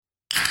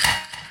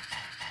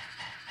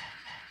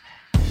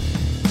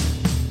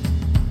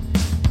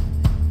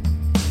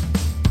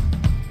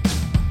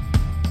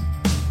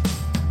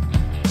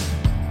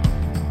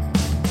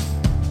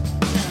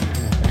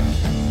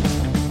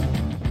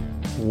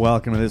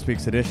Welcome to this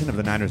week's edition of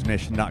the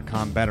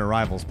NinersNation.com Better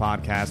Rivals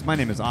podcast. My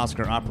name is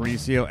Oscar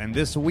Aparicio, and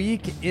this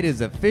week it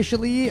is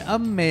officially a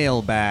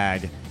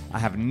mailbag. I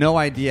have no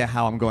idea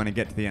how I'm going to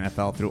get to the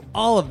NFL through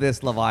all of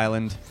this, Love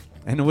Island.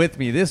 And with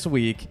me this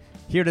week,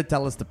 here to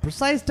tell us the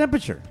precise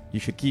temperature you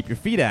should keep your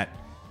feet at,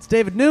 it's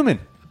David Newman.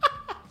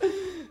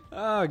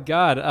 Oh,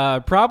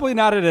 God. Probably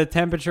not at a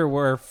temperature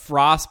where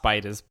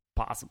frostbite is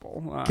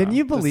possible. Can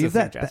you believe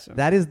that?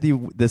 That is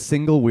the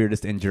single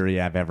weirdest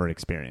injury I've ever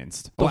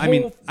experienced. The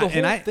whole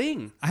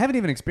thing. I haven't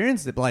even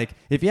experienced it. Like,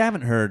 if you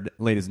haven't heard,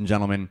 ladies and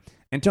gentlemen,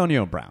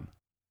 Antonio Brown,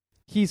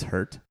 he's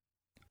hurt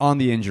on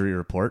the injury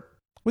report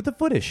with a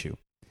foot issue.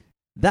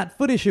 That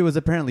foot issue is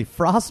apparently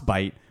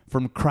frostbite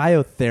from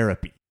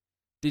cryotherapy.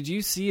 Did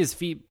you see his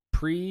feet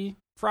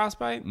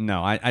pre-frostbite?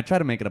 No, I try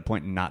to make it a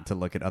point not to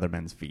look at other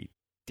men's feet.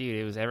 Dude,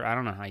 it was. I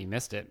don't know how you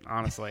missed it.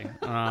 Honestly,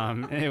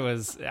 it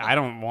was. I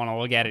don't want to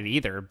look at it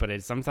either,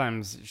 but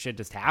sometimes shit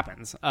just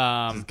happens.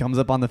 Just comes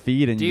up on the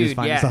feed, and you just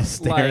find yourself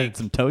staring at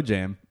some toe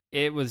jam.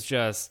 It was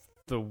just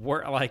the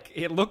worst. Like,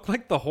 it looked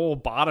like the whole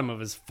bottom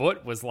of his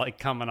foot was like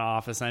coming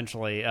off.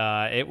 Essentially,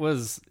 it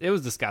was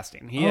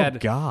disgusting.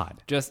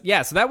 God. So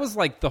that was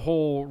like the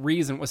whole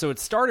reason. So it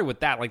started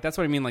with that. Like, that's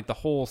what I mean. Like, the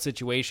whole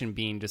situation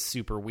being just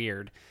super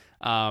weird.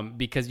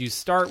 Because you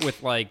start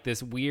with like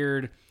this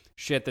weird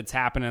shit that's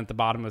happening at the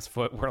bottom of his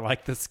foot where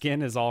like the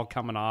skin is all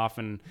coming off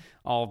and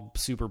all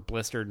super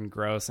blistered and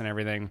gross and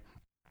everything.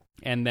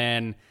 And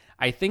then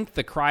I think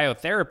the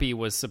cryotherapy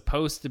was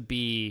supposed to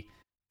be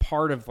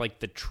part of like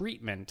the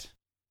treatment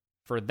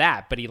for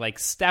that, but he like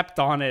stepped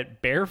on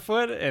it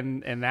barefoot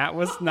and that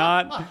was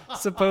not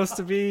supposed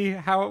to be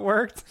how it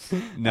worked.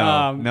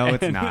 No,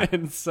 it's not.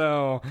 And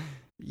so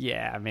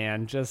yeah,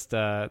 man, just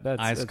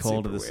that's ice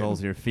cold to the weird. soles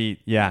of your feet.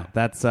 Yeah,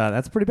 that's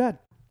pretty bad.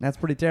 That's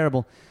pretty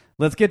terrible.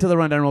 Let's get to the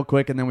rundown real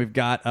quick, and then we've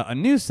got a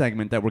new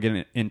segment that we're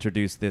going to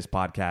introduce this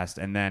podcast,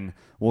 and then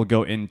we'll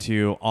go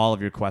into all of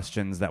your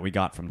questions that we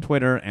got from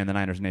Twitter and the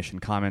Niners Nation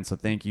comments. So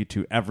thank you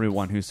to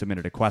everyone who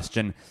submitted a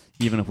question.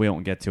 Even if we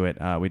don't get to it,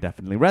 we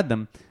definitely read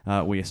them.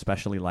 We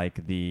especially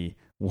like the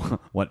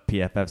what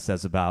PFF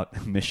says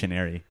about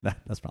missionary.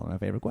 That's probably my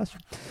favorite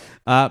question.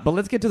 But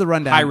let's get to the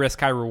rundown. High risk,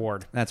 high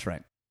reward. That's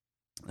right.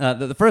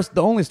 The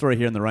only story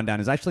here in the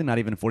rundown is actually not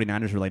even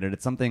 49ers related.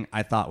 It's something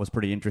I thought was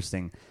pretty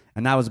interesting,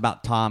 and that was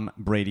about Tom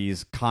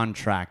Brady's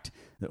contract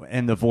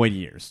and the void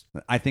years.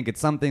 I think it's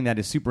something that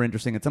is super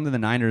interesting. It's something the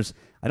Niners,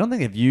 I don't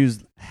think have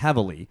used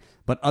heavily,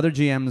 but other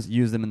GMs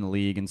use them in the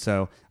league, and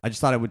so I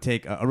just thought I would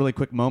take a really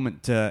quick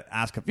moment to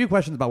ask a few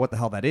questions about what the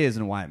hell that is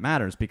and why it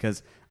matters,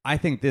 because I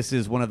think this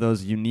is one of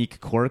those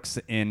unique quirks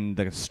in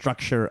the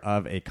structure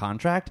of a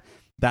contract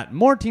that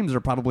more teams are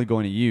probably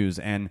going to use.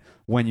 And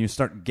when you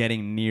start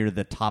getting near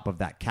the top of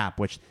that cap,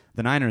 which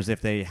the Niners, if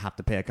they have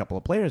to pay a couple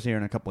of players here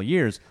in a couple of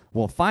years,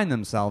 will find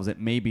themselves, it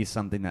may be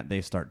something that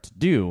they start to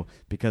do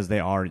because they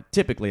are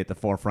typically at the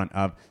forefront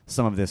of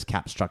some of this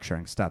cap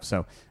structuring stuff.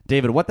 So,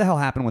 David, what the hell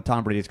happened with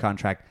Tom Brady's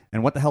contract,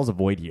 and what the hell's a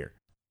void year?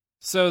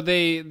 So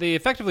they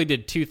effectively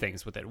did two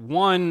things with it.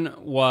 One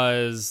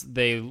was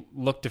they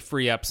looked to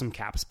free up some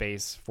cap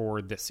space for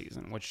this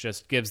season, which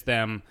just gives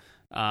them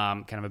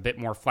kind of a bit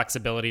more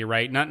flexibility,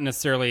 right? Not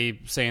necessarily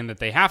saying that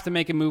they have to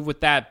make a move with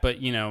that,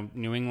 but, you know,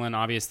 New England,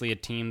 obviously a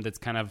team that's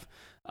kind of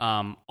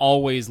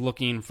always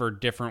looking for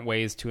different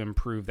ways to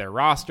improve their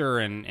roster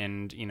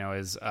and you know,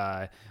 is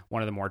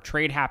one of the more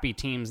trade-happy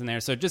teams in there.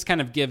 So it just kind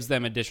of gives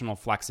them additional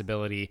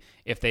flexibility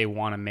if they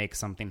want to make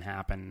something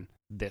happen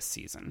this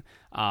season.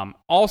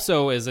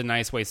 Also is a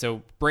nice way.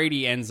 So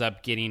Brady ends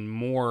up getting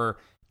more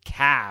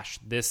cash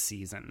this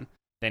season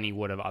than he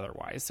would have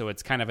otherwise. So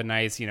it's kind of a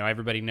nice, you know,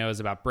 everybody knows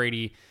about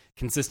Brady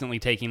consistently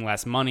taking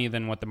less money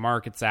than what the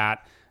market's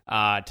at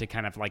to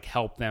kind of like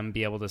help them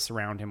be able to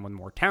surround him with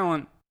more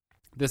talent.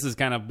 This is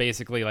kind of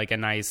basically like a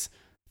nice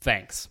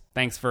thanks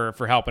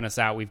for helping us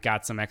out. We've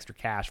got some extra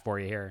cash for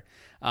you here.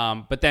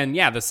 But then,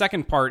 yeah, the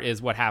second part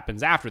is what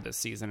happens after this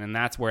season. And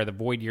that's where the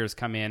void years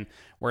come in,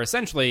 where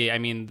essentially, I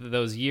mean,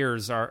 those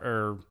years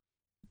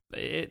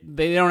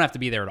they don't have to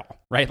be there at all,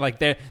 right? Like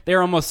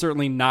they're almost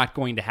certainly not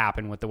going to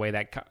happen with the way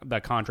that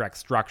the contract's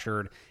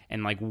structured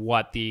and like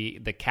what the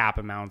cap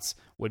amounts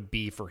would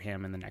be for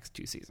him in the next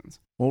two seasons.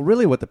 Well,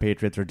 really what the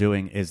Patriots are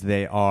doing is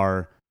they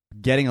are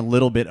getting a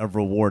little bit of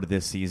reward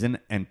this season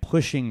and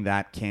pushing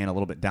that can a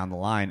little bit down the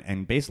line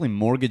and basically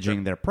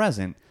mortgaging their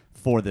present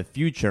for the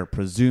future,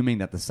 presuming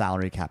that the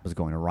salary cap is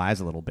going to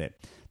rise a little bit.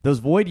 Those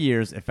void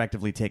years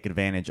effectively take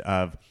advantage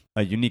of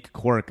a unique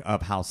quirk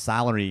of how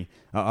signing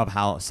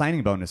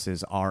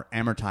bonuses are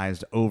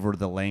amortized over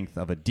the length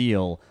of a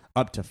deal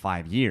up to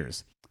 5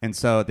 years. And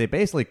so they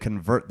basically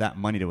convert that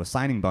money to a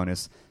signing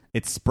bonus.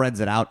 It spreads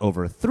it out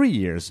over 3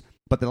 years,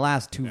 but the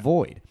last two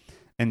void.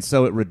 And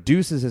so it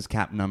reduces his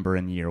cap number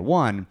in year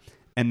one.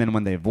 And then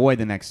when they void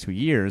the next 2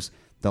 years,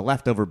 the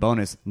leftover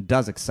bonus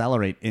does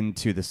accelerate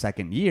into the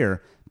second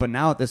year. But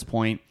now at this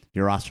point,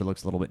 your roster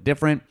looks a little bit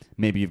different.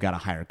 Maybe you've got a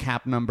higher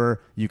cap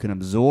number. You can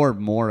absorb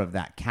more of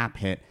that cap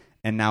hit,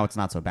 and now it's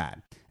not so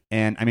bad.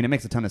 And I mean, it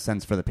makes a ton of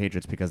sense for the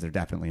Patriots because they're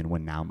definitely in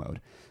win now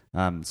mode.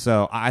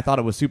 So I thought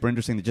it was super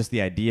interesting that just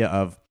the idea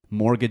of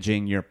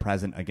mortgaging your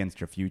present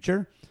against your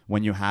future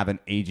when you have an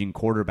aging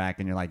quarterback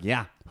and you're like,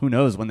 yeah, who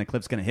knows when the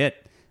clip's going to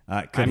hit?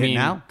 Could hit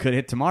now, could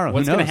hit tomorrow.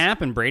 What's going to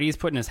happen? Brady's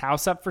putting his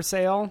house up for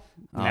sale.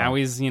 Now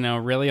he's,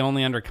 really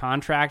only under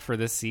contract for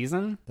this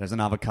season. There's an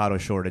avocado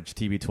shortage,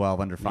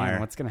 TB12 under fire. Man,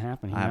 what's going to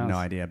happen? I have no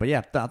idea. But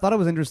yeah, I thought it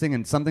was interesting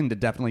and something to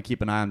definitely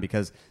keep an eye on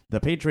because the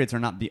Patriots are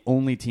not the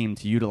only team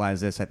to utilize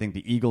this. I think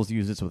the Eagles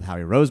use this with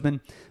Howie Roseman,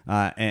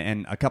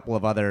 and a couple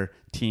of other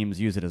teams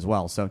use it as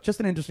well. So just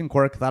an interesting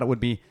quirk. Thought it would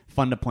be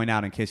fun to point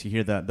out in case you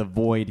hear the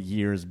void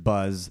years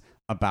buzz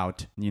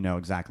about,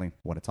 exactly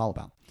what it's all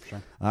about.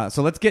 Sure.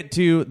 So let's get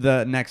to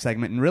the next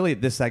segment. And really,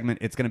 this segment,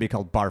 it's going to be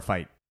called Bar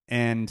Fight.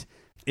 And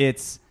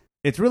it's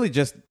really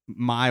just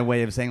my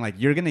way of saying, like,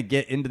 you're going to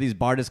get into these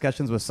bar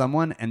discussions with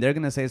someone, and they're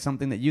going to say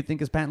something that you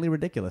think is patently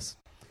ridiculous.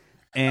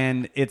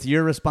 And it's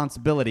your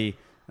responsibility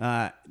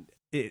to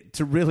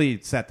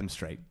really set them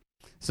straight.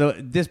 So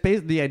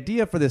the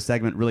idea for this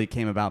segment really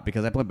came about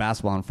because I play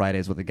basketball on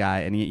Fridays with a guy,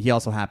 and he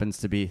also happens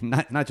to be,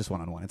 not just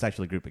one-on-one, it's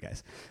actually a group of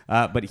guys.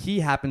 But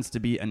he happens to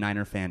be a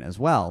Niner fan as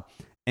well.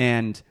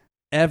 And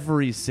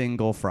every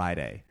single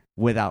Friday,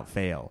 without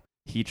fail,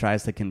 he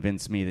tries to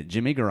convince me that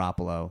Jimmy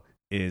Garoppolo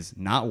is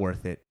not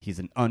worth it. He's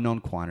an unknown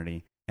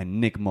quantity, and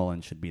Nick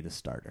Mullins should be the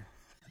starter.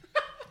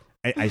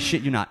 I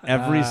shit you not,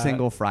 every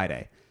single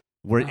Friday.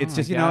 Where it's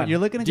just, you're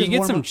looking at. Do you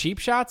get some cheap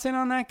shots in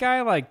on that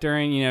guy? Like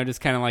during,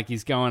 just kind of like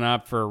he's going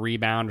up for a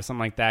rebound or something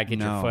like that. Get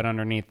your foot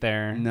underneath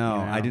there. No,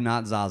 I do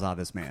not Zaza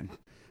this man.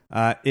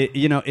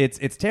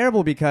 It's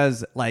terrible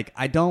because like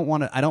I don't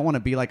want to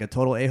be like a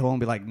total a-hole and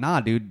be like,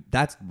 nah, dude,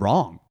 that's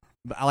wrong.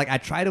 Like I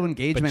try to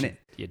engage him in it.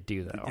 You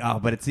do though. Oh,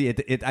 but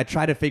I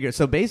try to figure.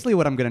 So basically,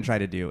 what I'm going to try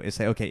to do is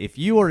say, okay, if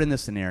you are in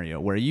this scenario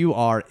where you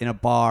are in a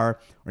bar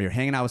or you're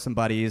hanging out with some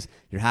buddies,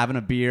 you're having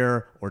a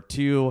beer or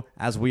two,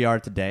 as we are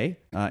today.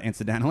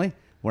 Incidentally,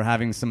 we're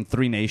having some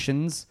Three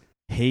Nations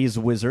Haze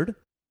Wizard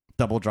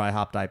double dry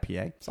hopped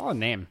IPA. Solid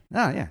name.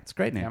 Oh yeah, it's a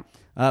great name.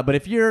 Yep. But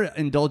if you're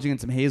indulging in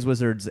some Haze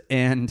Wizards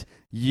and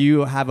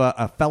you have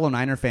a fellow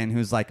Niner fan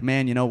who's like,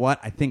 man, you know what?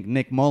 I think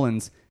Nick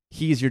Mullins,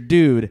 he's your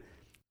dude.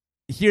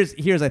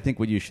 Here's I think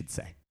what you should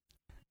say.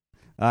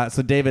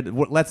 So David,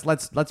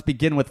 let's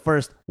begin with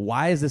first.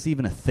 Why is this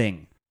even a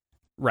thing?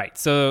 Right.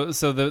 So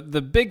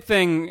the big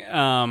thing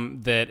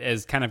that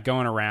is kind of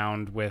going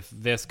around with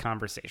this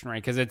conversation,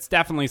 right? Because it's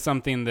definitely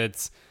something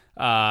that's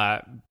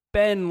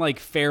been like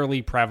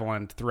fairly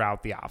prevalent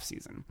throughout the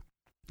offseason.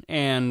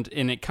 And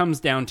it comes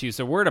down to,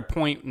 so we're at a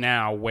point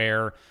now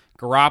where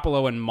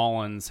Garoppolo and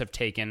Mullins have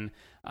taken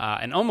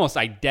an almost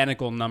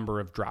identical number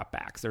of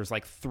dropbacks. There's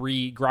like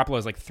Garoppolo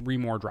has like three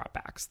more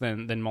dropbacks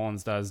than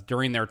Mullins does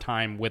during their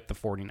time with the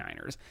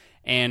 49ers.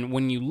 And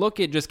when you look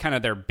at just kind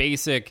of their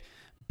basic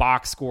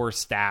box score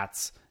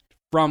stats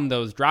from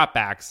those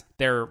dropbacks,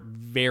 they're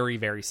very,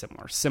 very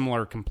similar.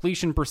 Similar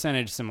completion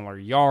percentage, similar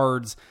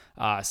yards,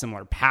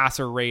 similar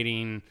passer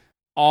rating,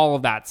 all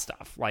of that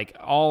stuff. Like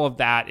all of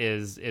that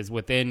is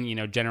within,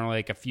 generally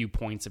like a few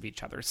points of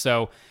each other.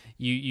 So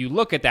you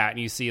look at that and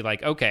you see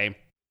like, okay,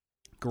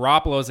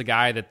 Garoppolo is a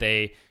guy that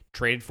they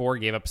traded for,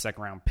 gave up a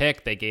second-round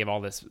pick. They gave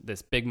all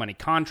this big money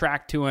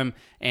contract to him.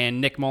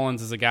 And Nick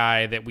Mullins is a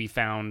guy that we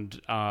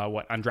found,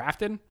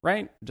 undrafted,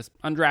 right? Just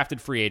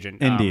undrafted free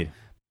agent. Indeed.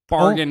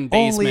 Bargain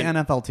basement.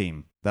 Only NFL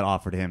team that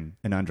offered him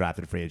an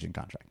undrafted free agent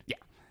contract. Yeah.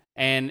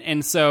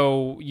 And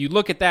so you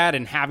look at that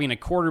and having a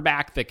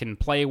quarterback that can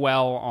play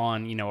well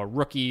on, a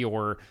rookie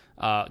or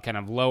kind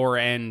of lower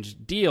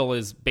end deal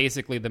is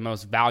basically the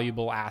most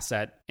valuable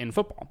asset in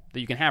football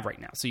that you can have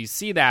right now. So you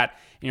see that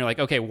and you're like,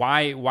 okay,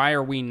 why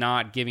are we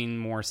not giving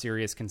more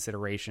serious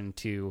consideration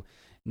to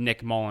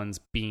Nick Mullins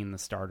being the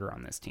starter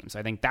on this team? So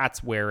I think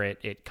that's where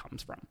it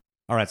comes from.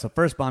 All right. So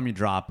first bomb you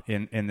drop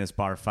in this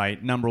bar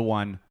fight. Number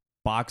one,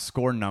 box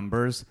score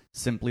numbers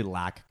simply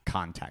lack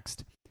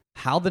context.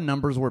 How the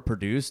numbers were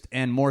produced,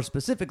 and more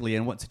specifically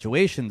in what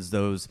situations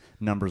those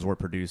numbers were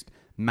produced,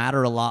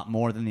 matter a lot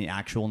more than the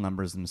actual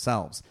numbers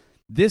themselves.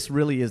 This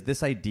really is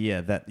this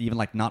idea that even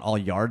like not all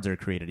yards are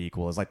created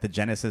equal is like the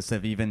genesis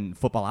of even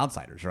Football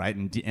Outsiders, right?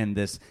 And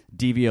this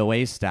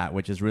DVOA stat,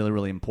 which is really,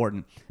 really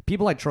important.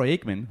 People like Troy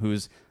Aikman,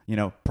 who's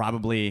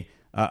probably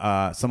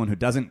someone who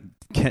doesn't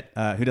get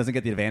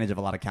the advantage of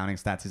a lot of counting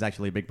stats. He's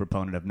actually a big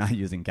proponent of not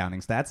using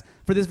counting stats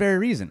for this very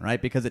reason,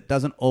 right? Because it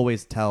doesn't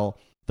always tell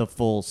the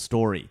full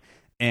story.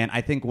 And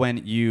I think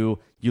when you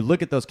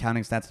look at those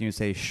counting stats and you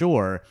say,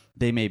 sure,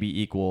 they may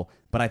be equal,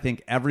 but I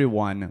think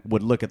everyone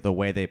would look at the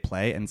way they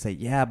play and say,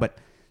 yeah, but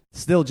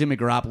still Jimmy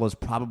Garoppolo is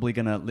probably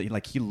going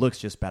to, he looks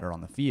just better on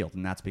the field.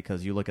 And that's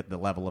because you look at the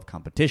level of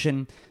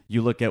competition,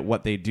 you look at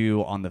what they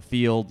do on the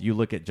field, you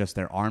look at just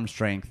their arm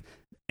strength,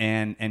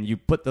 and you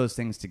put those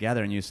things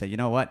together and you say, you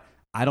know what?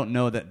 I don't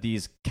know that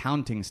these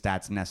counting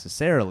stats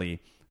necessarily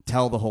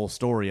tell the whole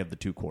story of the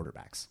two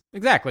quarterbacks.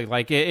 Exactly.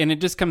 And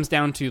it just comes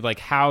down to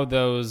how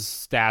those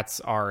stats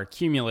are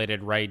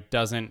accumulated, right?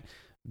 Doesn't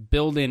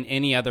build in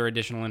any other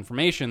additional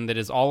information that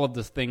is all of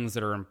the things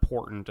that are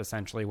important,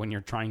 essentially, when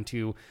you're trying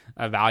to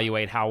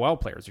evaluate how well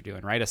players are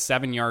doing, right? A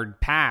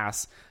 7-yard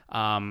pass,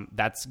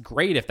 that's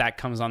great if that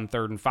comes on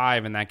 3rd and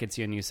 5 and that gets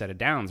you a new set of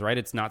downs, right?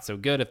 It's not so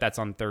good if that's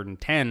on 3rd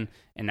and 10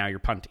 and now you're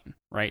punting,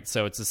 right?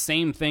 So it's the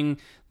same thing.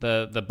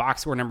 The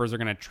box score numbers are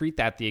going to treat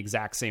that the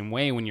exact same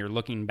way when you're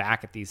looking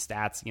back at these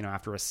stats,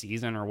 after a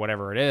season or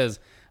whatever it is.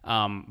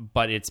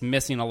 But it's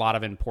missing a lot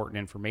of important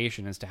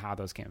information as to how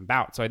those came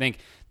about. So I think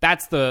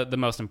that's the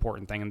most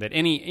important thing, and that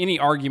any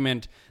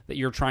argument that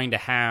you're trying to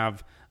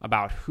have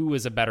about who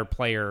is a better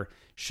player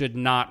should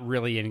not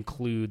really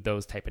include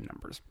those type of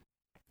numbers.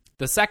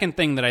 The second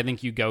thing that I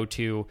think you go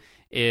to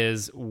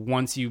is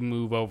once you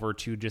move over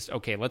to just,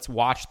 okay, let's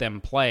watch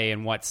them play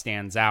and what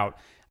stands out.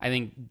 I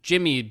think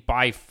Jimmy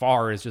by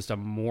far is just a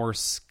more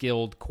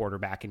skilled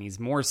quarterback, and he's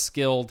more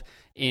skilled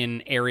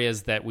in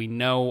areas that we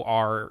know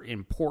are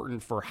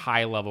important for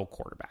high-level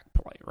quarterback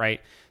play,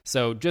 right?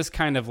 So just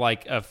kind of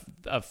like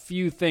a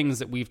few things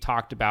that we've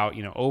talked about,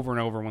 over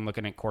and over when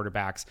looking at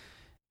quarterbacks.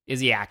 Is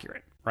he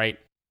accurate, right?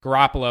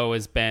 Garoppolo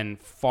has been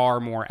far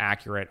more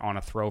accurate on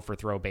a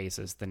throw-for-throw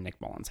basis than Nick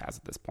Mullins has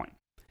at this point.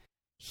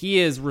 He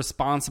is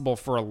responsible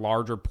for a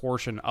larger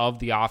portion of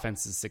the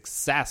offense's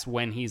success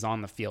when he's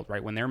on the field,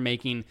 right? When they're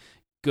making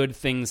good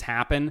things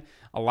happen,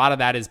 a lot of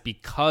that is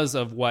because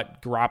of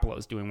what Garoppolo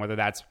is doing, whether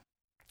that's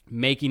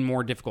making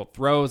more difficult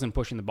throws and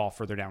pushing the ball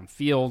further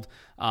downfield,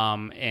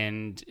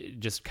 and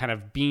just kind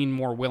of being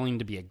more willing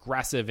to be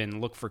aggressive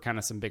and look for kind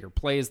of some bigger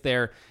plays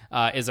there,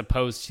 as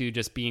opposed to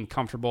just being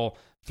comfortable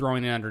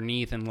throwing it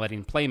underneath and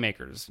letting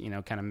playmakers,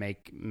 kind of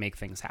make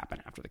things happen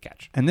after the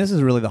catch. And this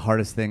is really the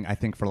hardest thing, I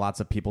think, for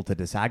lots of people to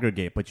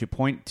disaggregate. But you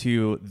point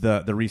to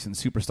the recent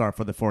superstar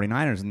for the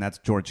 49ers, and that's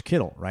George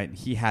Kittle, right?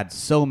 He had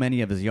so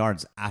many of his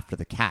yards after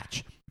the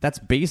catch. That's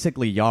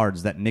basically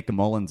yards that Nick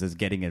Mullins is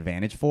getting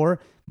advantage for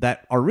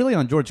that are really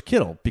on George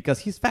Kittle because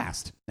he's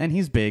fast and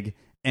he's big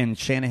and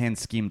Shanahan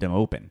schemed him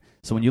open.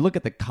 So when you look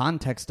at the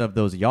context of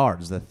those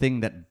yards, the thing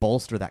that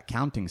bolster that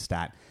counting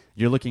stat,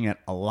 you're looking at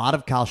a lot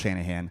of Kyle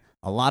Shanahan,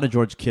 a lot of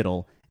George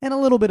Kittle, and a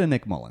little bit of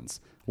Nick Mullins.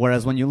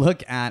 Whereas when you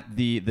look at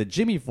the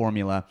Jimmy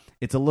formula,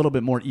 it's a little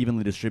bit more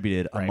evenly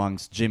distributed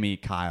amongst Jimmy,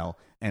 Kyle,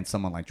 and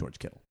someone like George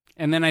Kittle.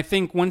 And then I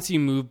think once you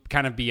move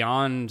kind of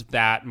beyond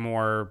that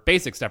more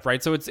basic stuff,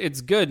 right? So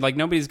it's good. Like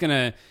nobody's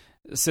going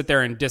to sit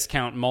there and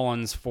discount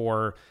Mullins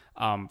for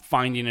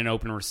finding an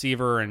open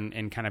receiver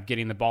and kind of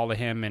getting the ball to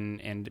him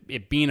and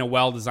it being a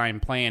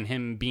well-designed play and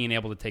him being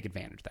able to take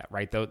advantage of that,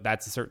 right? Though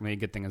that's certainly a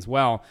good thing as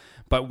well.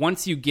 But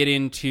once you get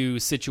into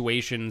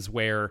situations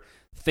where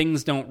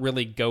things don't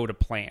really go to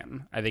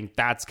plan, I think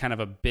that's kind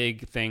of a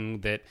big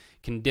thing that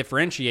can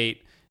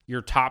differentiate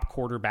your top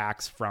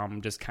quarterbacks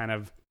from just kind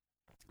of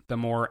the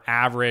more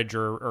average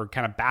or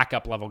kind of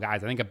backup level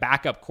guys. I think a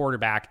backup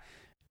quarterback,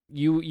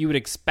 you would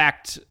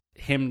expect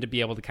him to be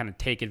able to kind of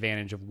take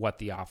advantage of what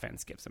the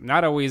offense gives him.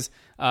 Not always,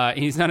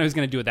 he's not always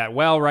going to do it that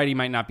well, right? He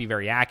might not be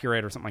very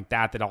accurate or something like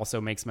that. That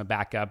also makes him a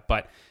backup,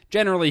 but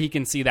generally he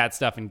can see that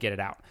stuff and get it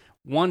out.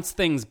 Once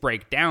things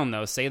break down,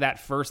 though, say that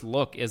first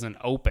look isn't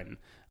open,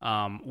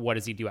 what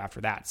does he do after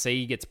that? Say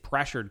he gets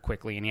pressured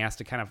quickly and he has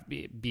to kind of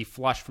be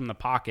flush from the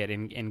pocket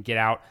and get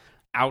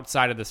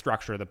outside of the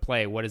structure of the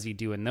play. What does he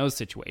do in those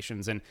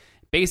situations? And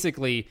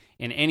basically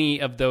in any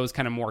of those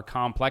kind of more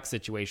complex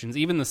situations,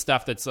 even the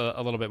stuff that's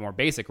a little bit more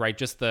basic, right?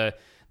 Just the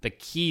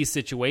key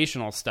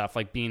situational stuff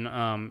like being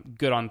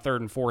good on 3rd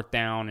and 4th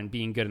down and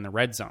being good in the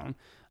red zone.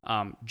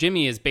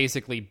 Jimmy is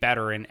basically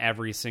better in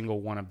every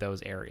single one of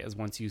those areas.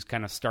 Once you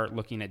kind of start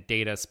looking at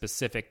data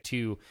specific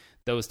to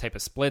those type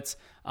of splits,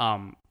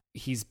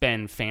 he's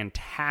been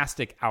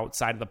fantastic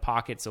outside of the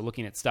pocket. So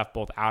looking at stuff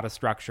both out of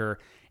structure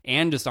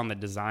and just on the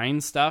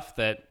design stuff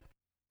that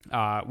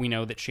we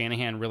know that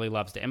Shanahan really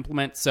loves to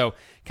implement. So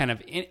kind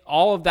of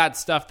all of that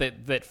stuff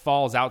that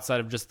falls outside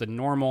of just the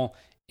normal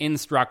in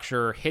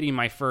structure, hitting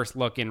my first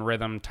look in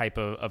rhythm type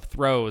of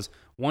throws.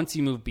 Once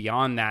you move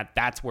beyond that,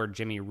 that's where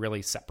Jimmy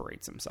really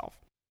separates himself.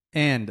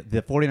 And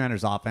the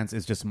 49ers offense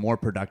is just more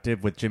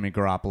productive with Jimmy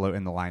Garoppolo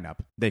in the lineup.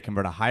 They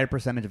convert a higher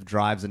percentage of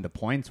drives into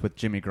points with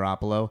Jimmy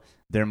Garoppolo.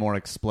 They're more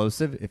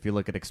explosive if you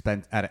look at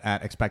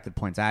expected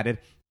points added.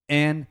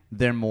 And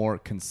they're more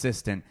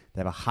consistent. They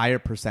have a higher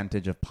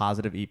percentage of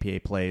positive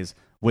EPA plays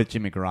with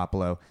Jimmy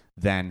Garoppolo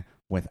than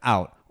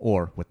without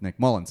or with Nick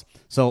Mullins.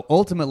 So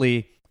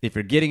ultimately, if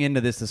you're getting into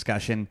this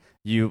discussion,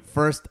 you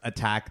first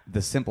attack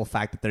the simple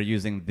fact that they're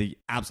using the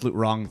absolute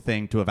wrong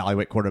thing to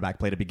evaluate quarterback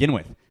play to begin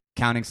with.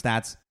 Counting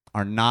stats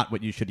are not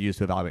what you should use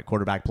to evaluate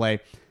quarterback play.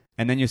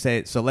 And then you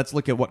say, so let's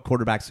look at what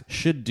quarterbacks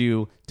should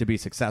do to be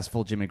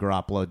successful. Jimmy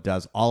Garoppolo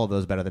does all of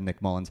those better than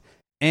Nick Mullins.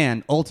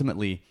 And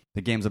ultimately,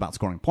 the game's about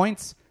scoring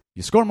points.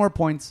 You score more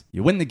points,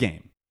 you win the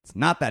game. It's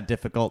not that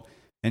difficult.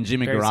 And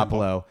Jimmy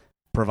Garoppolo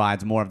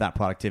provides more of that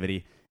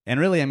productivity. And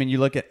really, I mean, you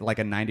look at like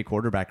a 90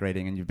 quarterback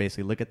rating and you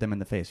basically look at them in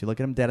the face. You look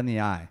at them dead in the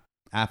eye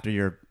after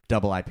your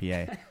double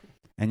IPA.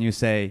 And you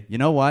say, you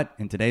know what?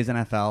 In today's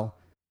NFL,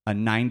 a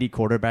 90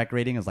 quarterback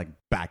rating is like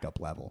backup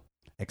level.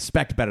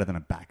 Expect better than a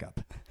backup.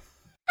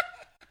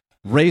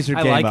 Raise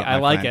your game up, I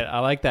like friend. it. I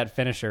like that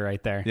finisher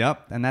right there.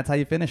 Yep, and that's how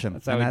you finish him.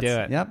 That's how we do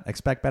it. Yep,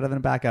 expect better than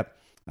a backup.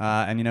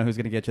 And you know who's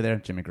going to get you there?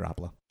 Jimmy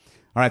Garoppolo.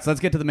 All right, so let's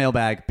get to the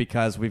mailbag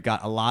because we've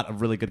got a lot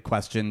of really good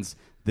questions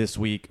this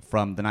week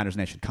from the Niners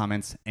Nation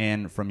comments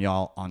and from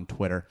y'all on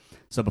Twitter.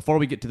 So before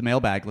we get to the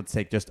mailbag, let's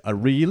take just a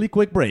really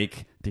quick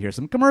break to hear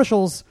some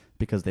commercials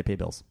because they pay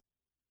bills.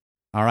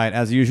 All right,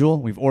 as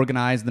usual, we've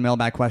organized the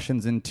mailbag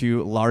questions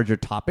into larger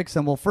topics,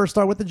 and we'll first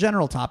start with the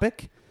general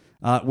topic,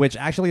 which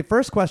actually the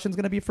first question is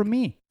going to be from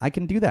me. I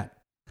can do that.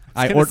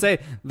 I was going to say,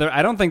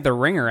 I don't think the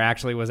Ringer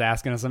actually was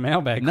asking us a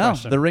mailbag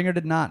question. No, the Ringer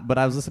did not, but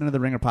I was listening to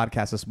the Ringer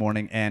podcast this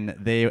morning, and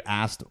they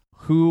asked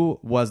who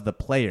was the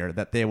player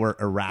that they were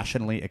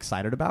irrationally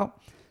excited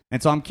about.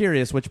 And so I'm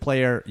curious which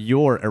player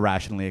you're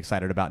irrationally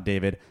excited about,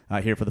 David,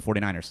 here for the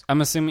 49ers. I'm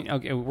assuming,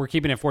 okay, we're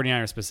keeping it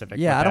 49ers specific.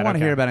 Yeah, I don't want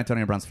to hear about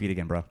Antonio Brown's feet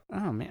again, bro.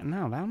 Oh, man,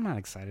 no, I'm not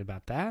excited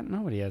about that.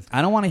 Nobody is.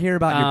 I don't want to hear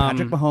about your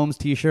Patrick Mahomes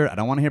t-shirt. I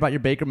don't want to hear about your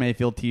Baker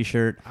Mayfield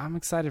t-shirt. I'm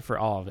excited for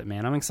all of it,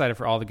 man. I'm excited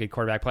for all the good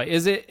quarterback play.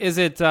 Is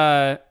it,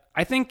 I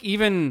think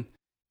even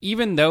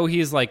though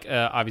he's like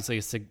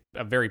obviously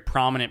a very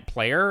prominent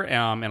player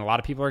and a lot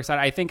of people are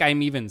excited, I think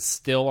I'm even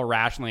still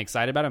irrationally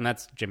excited about him.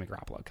 That's Jimmy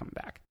Garoppolo coming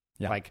back.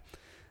 Yeah. Like,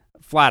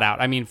 flat out.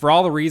 I mean, for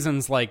all the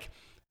reasons like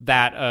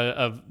that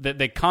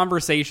the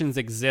conversations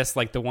exist,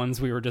 like the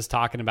ones we were just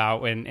talking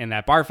about in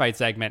that bar fight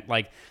segment,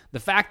 like the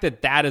fact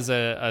that is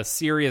a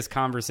serious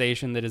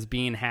conversation that is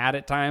being had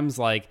at times,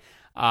 like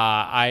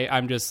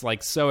I'm just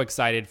like so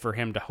excited for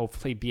him to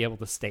hopefully be able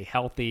to stay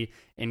healthy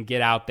and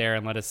get out there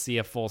and let us see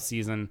a full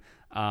season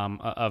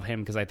of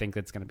him, because I think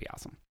that's going to be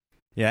awesome.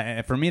 Yeah,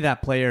 and for me,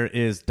 that player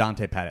is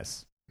Dante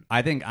Pettis.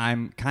 I think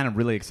I'm kind of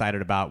really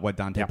excited about what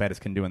Dante Pettis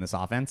can do in this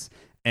offense.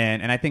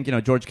 And I think, you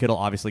know, George Kittle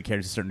obviously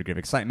carries a certain degree of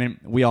excitement.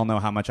 We all know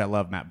how much I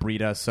love Matt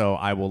Breida, so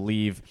I will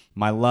leave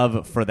my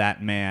love for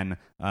that man,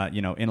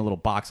 in a little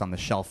box on the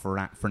shelf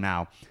for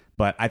now.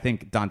 But I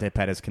think Dante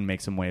Pettis can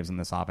make some waves in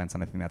this offense,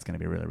 and I think that's going to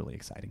be really, really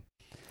exciting.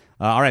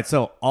 All right,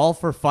 so All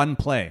for Fun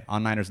Play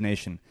on Niners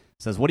Nation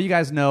says, what do you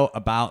guys know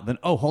about the...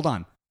 Oh, hold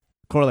on.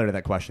 Corollary to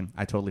that question,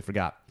 I totally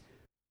forgot.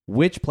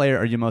 Which player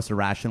are you most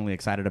irrationally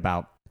excited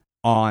about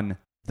on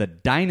the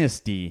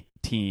Dynasty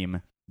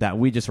team that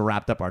we just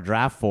wrapped up our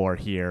draft for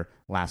here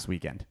last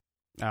weekend?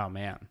 Oh,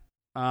 man.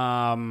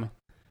 I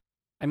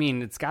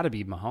mean, it's got to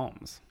be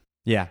Mahomes.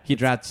 Yeah, he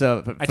drafted.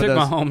 So I took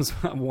Mahomes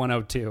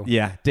 102.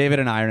 Yeah, David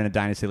and I are in a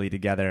Dynasty league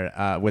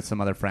together with some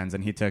other friends,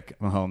 and he took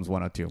Mahomes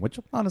 102, which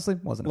honestly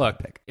wasn't a bad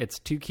pick. It's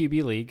 2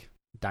 QB league,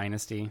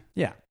 Dynasty.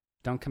 Yeah.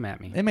 Don't come at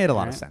me. It made a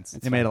lot of sense.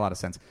 It made a lot of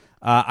sense.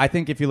 I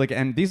think if you look at,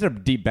 and these are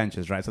deep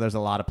benches, right? So there's a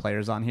lot of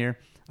players on here.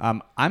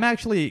 I'm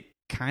actually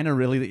kind of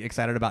really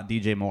excited about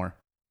DJ Moore.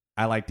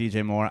 I like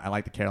DJ Moore. I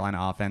like the Carolina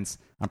offense.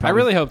 I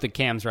really hope that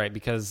Cam's right,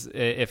 because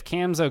if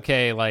Cam's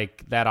okay,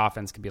 like that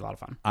offense could be a lot of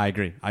fun. I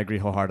agree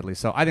wholeheartedly.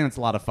 So I think it's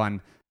a lot of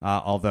fun.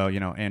 Although,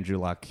 Andrew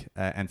Luck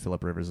and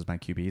Phillip Rivers is my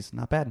QBs.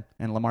 Not bad.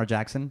 And Lamar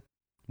Jackson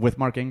with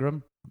Mark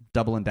Ingram,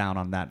 doubling down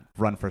on that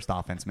run-first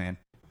offense, man.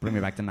 Bring me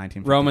back to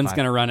 1955. Roman's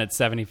going to run at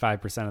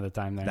 75% of the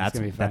time there.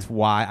 That's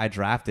why I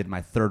drafted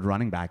my third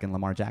running back in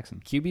Lamar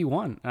Jackson.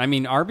 QB1. I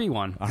mean,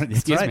 RB1.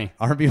 Excuse me.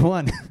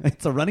 RB1.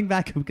 It's a running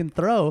back who can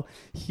throw.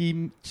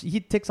 He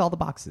ticks all the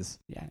boxes.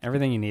 Yeah,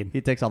 everything you need.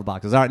 He ticks all the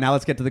boxes. All right, now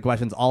let's get to the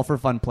questions. All for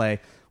Fun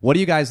Play. What do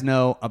you guys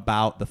know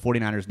about the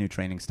 49ers' new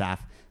training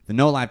staff? The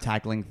no live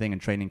tackling thing in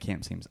training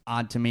camp seems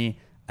odd to me.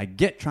 I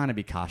get trying to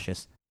be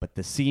cautious, but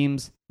this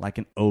seems like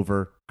an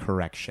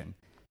overcorrection.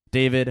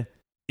 David,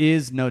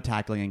 is no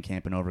tackling in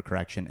camp an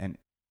overcorrection, and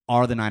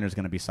are the Niners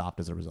going to be soft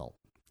as a result?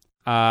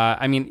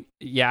 I mean,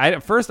 yeah.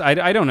 At first,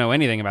 I don't know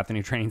anything about the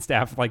new training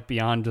staff, like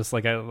beyond just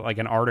like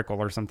an article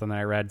or something that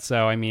I read.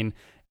 So, I mean,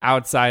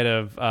 outside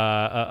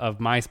of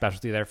my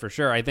specialty there, for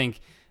sure. I think,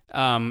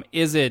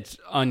 is it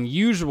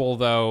unusual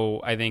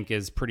though? I think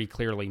is pretty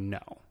clearly no.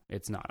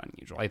 It's not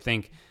unusual. I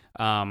think,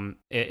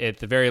 at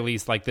the very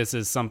least, like this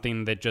is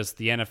something that just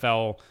the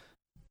NFL.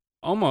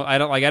 Almost, I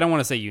don't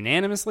want to say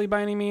unanimously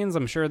by any means.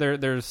 I'm sure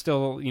there's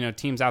still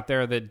teams out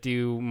there that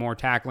do more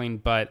tackling,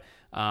 but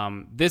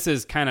this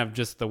is kind of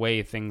just the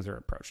way things are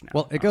approached now.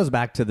 Well, it goes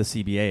back to the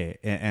CBA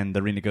and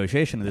the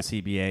renegotiation of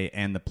the CBA,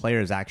 and the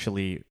players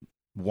actually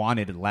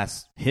wanted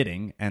less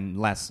hitting and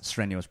less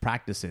strenuous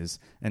practices,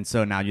 and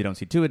so now you don't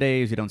see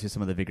two-a-days, you don't see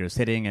some of the vigorous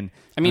hitting. And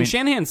I mean,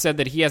 Shanahan said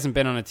that he hasn't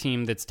been on a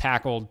team that's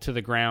tackled to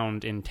the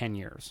ground in 10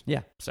 years.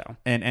 Yeah. So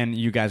and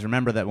you guys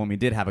remember that when we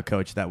did have a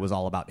coach that was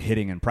all about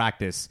hitting in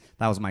practice,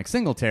 that was Mike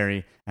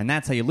Singletary, and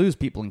that's how you lose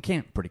people in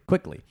camp pretty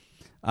quickly.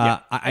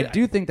 I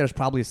do think there's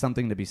probably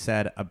something to be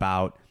said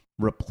about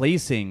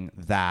replacing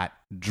that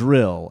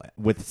drill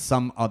with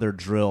some other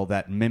drill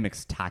that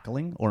mimics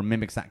tackling or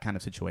mimics that kind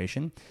of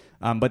situation.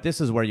 But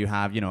this is where you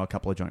have, a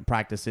couple of joint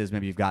practices.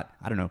 Maybe you've got,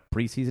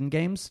 preseason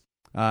games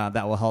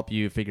that will help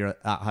you figure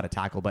out how to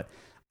tackle. But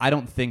I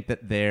don't think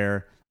that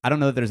I don't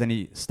know that there's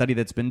any study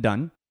that's been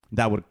done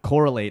that would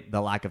correlate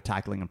the lack of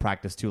tackling in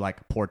practice to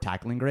like poor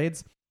tackling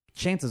grades.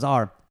 Chances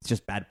are it's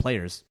just bad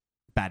players,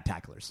 bad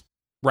tacklers.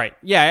 Right.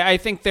 Yeah, I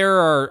think there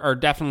are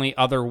definitely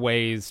other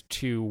ways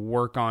to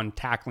work on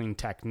tackling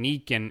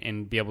technique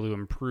and be able to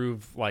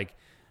improve like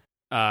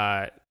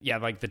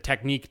the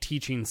technique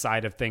teaching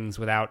side of things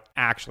without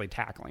actually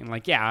tackling.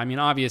 Like, yeah, I mean,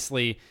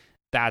 obviously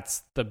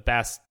that's the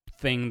best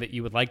thing that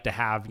you would like to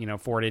have,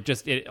 for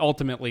it. It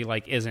ultimately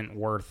like isn't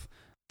worth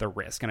the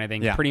risk. And I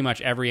think pretty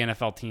much every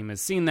NFL team has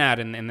seen that.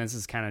 And this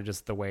is kind of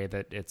just the way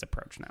that it's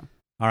approached now.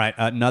 All right.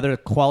 Another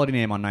quality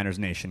name on Niners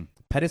Nation,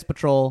 Pettis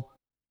Patrol,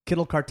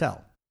 Kittle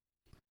Cartel.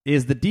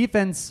 Is the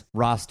defense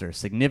roster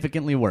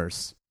significantly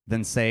worse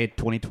than, say,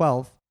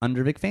 2012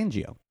 under Vic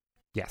Fangio?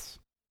 Yes.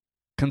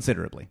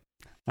 Considerably.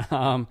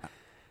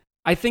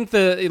 I think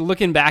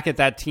looking back at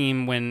that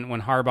team when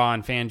Harbaugh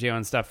and Fangio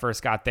and stuff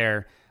first got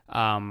there,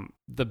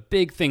 the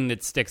big thing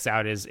that sticks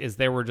out is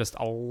there were just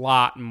a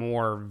lot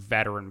more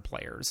veteran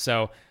players.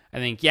 So I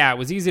think, it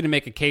was easy to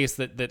make a case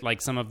that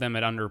like some of them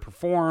had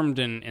underperformed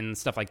and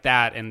stuff like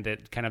that, and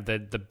that kind of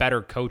the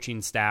better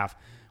coaching staff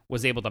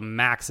was able to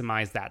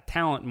maximize that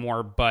talent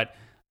more, but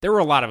there were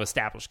a lot of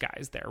established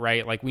guys there,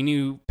 right? Like we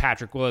knew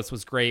Patrick Willis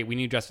was great. We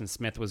knew Justin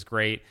Smith was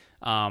great.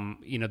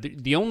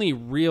 The only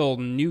real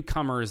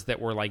newcomers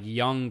that were like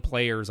young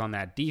players on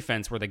that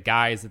defense were the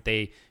guys that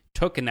they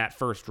took in that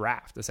first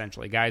draft,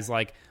 essentially. Guys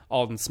like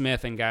Aldon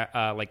Smith and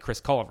like Chris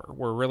Culliver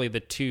were really the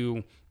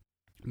two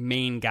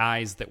main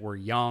guys that were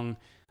young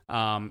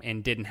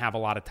and didn't have a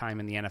lot of time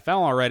in the NFL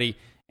already.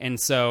 And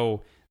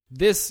so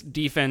this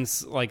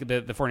defense, like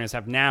the 49ers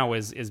have now,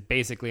 is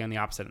basically on the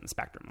opposite end of the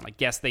spectrum. Like,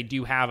 yes, they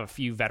do have a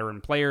few veteran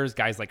players,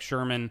 guys like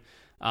Sherman,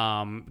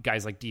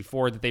 guys like D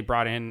Ford that they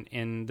brought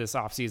in this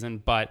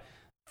offseason, but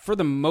for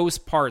the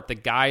most part, the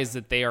guys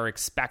that they are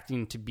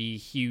expecting to be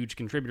huge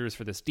contributors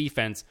for this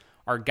defense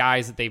are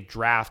guys that they've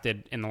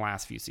drafted in the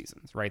last few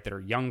seasons, right? That are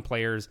young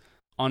players,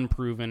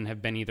 unproven,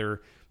 have been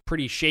either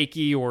pretty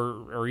shaky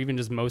or even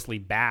just mostly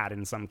bad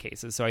in some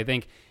cases. So I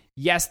think,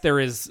 yes, there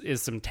is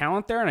some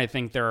talent there, and I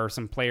think there are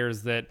some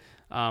players that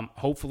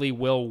hopefully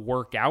will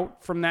work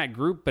out from that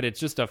group, but it's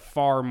just a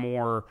far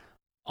more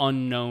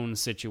unknown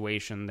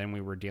situation than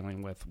we were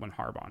dealing with when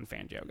Harbaugh and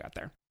Fangio got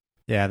there.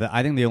 Yeah,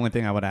 I think the only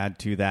thing I would add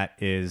to that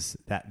is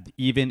that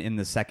even in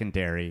the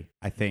secondary,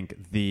 I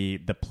think the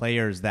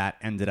players that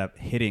ended up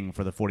hitting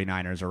for the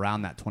 49ers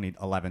around that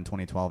 2011,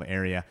 2012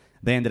 area,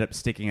 they ended up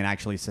sticking and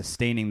actually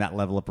sustaining that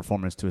level of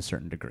performance to a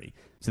certain degree.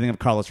 So think of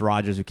Carlos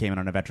Rogers, who came in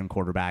on a veteran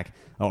quarterback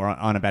or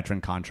on a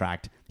veteran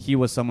contract. He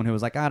was someone who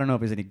was like, I don't know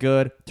if he's any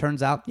good.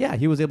 Turns out,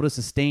 he was able to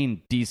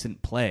sustain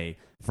decent play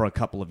for a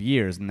couple of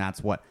years, and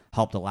that's what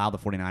helped allow the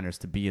 49ers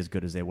to be as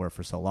good as they were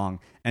for so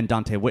long. And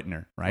Dante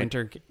Whitner, right?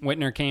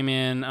 Whitner came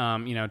in.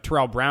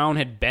 Terrell Brown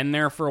had been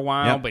there for a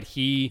while, but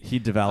he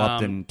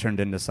developed and turned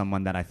into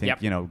someone that I think,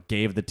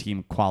 gave the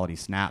team quality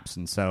snaps.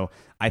 And so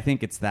I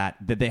think it's that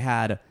they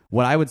had,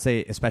 what I would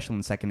say, especially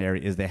in the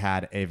secondary, is they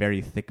had a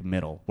very thick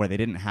middle where they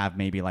didn't have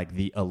maybe like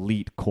the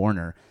elite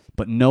corner,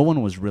 but no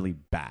one was really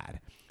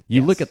bad.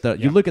 You look at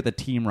the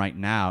team right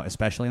now,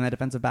 especially in that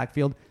defensive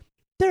backfield.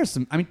 There's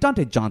some. I mean,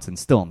 Dante Johnson's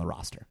still on the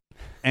roster,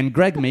 and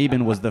Greg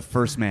Maben was the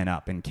first man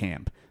up in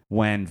camp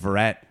when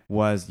Verrett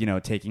was,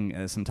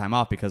 taking some time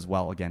off because,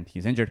 well, again,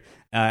 he's injured,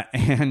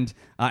 and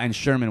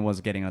Sherman was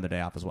getting another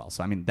day off as well.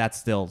 So, I mean, that's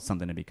still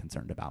something to be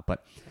concerned about.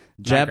 But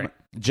Jeb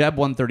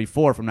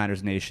 134 from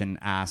Niners Nation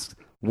asks,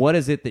 "What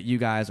is it that you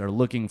guys are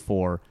looking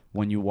for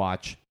when you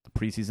watch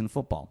preseason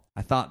football?"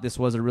 I thought this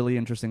was a really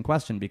interesting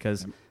question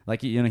because,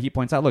 like he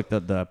points out, look,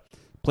 the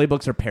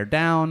playbooks are pared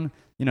down.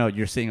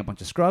 You're seeing a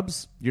bunch of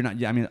scrubs. You're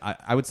not. I mean,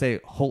 I would say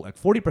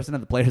 40%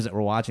 of the players that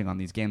we're watching on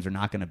these games are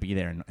not going to be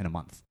there in a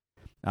month.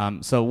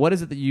 So what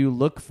is it that you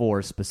look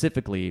for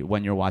specifically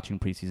when you're watching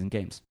preseason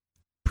games?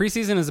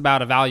 Preseason is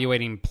about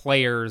evaluating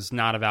players,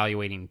 not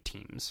evaluating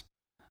teams.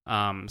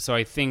 So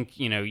I think,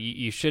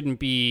 you shouldn't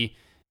be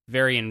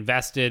very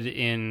invested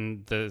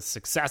in the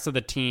success of the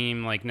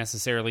team, like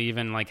necessarily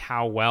even like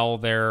how well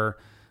they're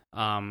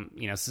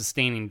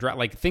sustaining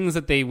like things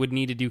that they would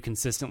need to do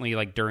consistently,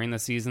 like during the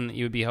season that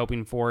you would be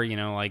hoping for,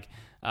 like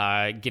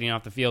getting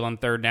off the field on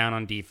third down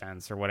on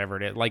defense or whatever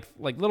it is, like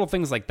little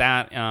things like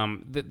that.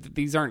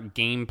 These aren't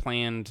game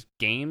planned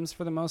games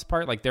for the most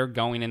part. Like they're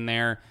going in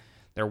there,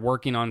 they're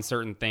working on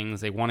certain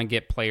things. They want to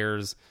get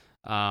players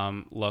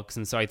looks.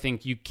 And so I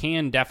think you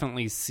can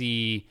definitely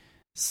see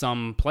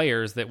some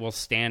players that will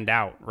stand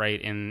out,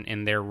 right,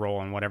 in their role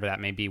and whatever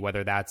that may be,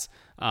 whether that's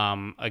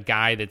a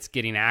guy that's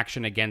getting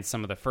action against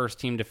some of the first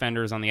team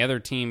defenders on the other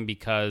team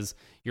because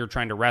you're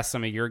trying to rest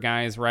some of your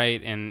guys,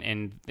 right,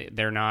 and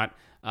they're not,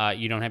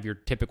 you don't have your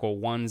typical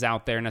ones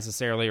out there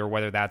necessarily, or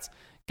whether that's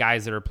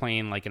guys that are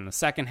playing like in the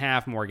second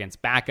half more against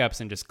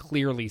backups and just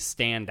clearly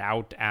stand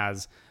out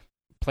as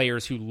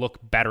players who look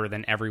better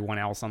than everyone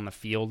else on the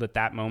field at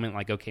that moment.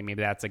 Like, okay,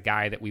 maybe that's a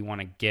guy that we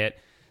want to get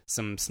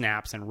some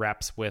snaps and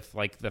reps with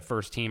like the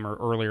first team or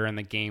earlier in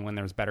the game when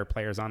there's better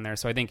players on there.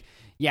 So I think,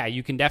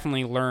 you can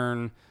definitely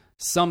learn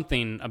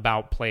something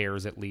about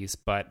players at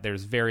least, but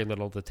there's very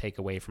little to take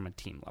away from a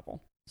team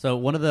level. So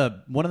one of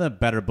the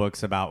better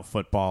books about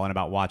football and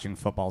about watching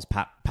football is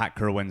Pat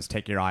Kerwin's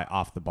 "Take Your Eye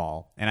Off the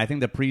Ball," and I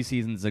think the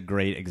preseason is a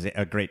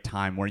great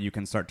time where you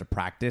can start to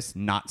practice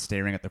not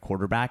staring at the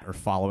quarterback or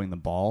following the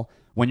ball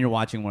when you're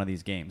watching one of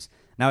these games.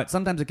 Now,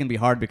 sometimes it can be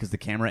hard because the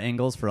camera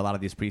angles for a lot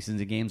of these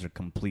preseason games are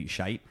complete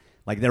shite.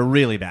 Like, they're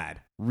really bad,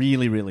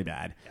 really, really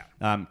bad.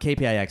 Yeah.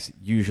 KPIX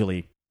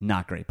usually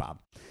not great, Bob,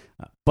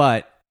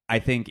 but I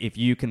think if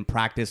you can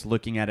practice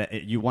looking at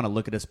it, you want to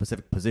look at a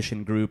specific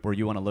position group or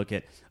you want to look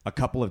at a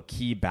couple of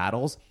key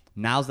battles,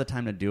 now's the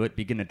time to do it.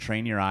 Begin to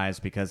train your eyes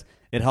because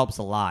it helps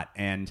a lot.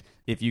 And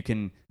if you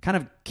can kind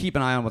of keep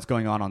an eye on what's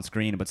going on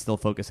screen but still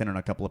focus in on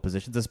a couple of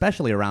positions,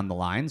 especially around the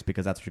lines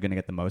because that's what you're going to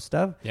get the most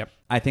of,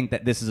 I think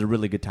that this is a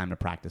really good time to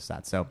practice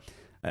that. So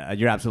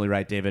you're absolutely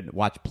right, David.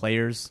 Watch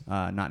players,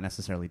 not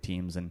necessarily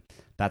teams. And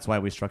that's why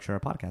we structure our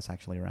podcast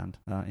actually around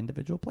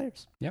individual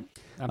players. Yep,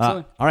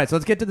 absolutely. All right, so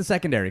let's get to the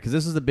secondary because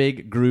this is a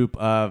big group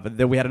of.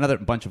 We had another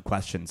bunch of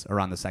questions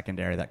around the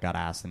secondary that got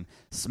asked, and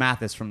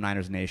Smathis from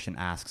Niners Nation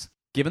asks,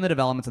 given the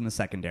developments in the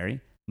secondary,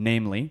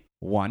 namely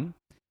 1,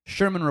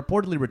 Sherman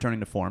reportedly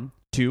returning to form,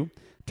 2,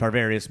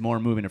 Tarvarius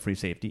Moore moving to free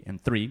safety,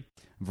 and 3,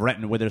 Verrett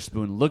and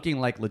Witherspoon looking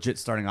like legit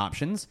starting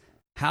options,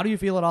 how do you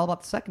feel at all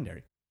about the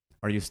secondary?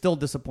 Are you still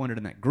disappointed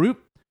in that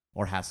group,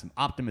 or has some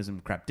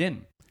optimism crept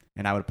in?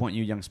 And I would point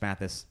you, young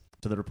Smathis,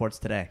 to the reports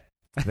today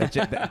that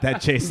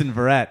Jason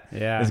Verrett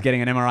is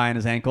getting an MRI on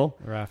his ankle.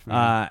 Rough,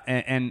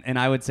 and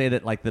I would say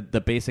that like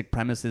the basic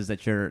premises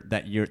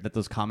that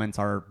those comments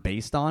are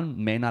based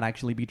on may not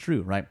actually be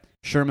true, right?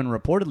 Sherman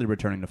reportedly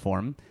returning to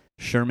form.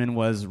 Sherman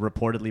was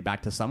reportedly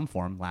back to some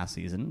form last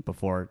season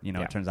before,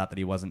 it turns out that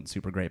he wasn't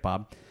super great,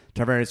 Bob.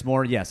 Tarvarius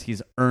Moore, yes,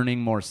 he's earning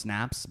more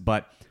snaps,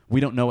 but we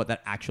don't know what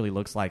that actually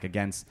looks like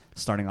against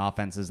starting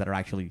offenses that are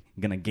actually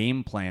going to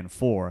game plan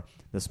for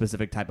the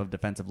specific type of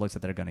defensive looks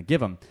that they're going to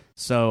give him.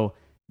 So,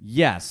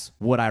 yes,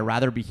 would I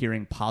rather be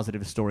hearing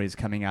positive stories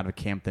coming out of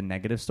camp than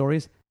negative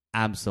stories?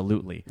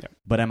 Absolutely. Yep.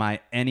 But am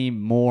I any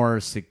more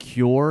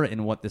secure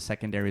in what the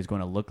secondary is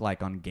going to look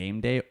like on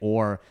game day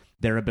or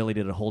their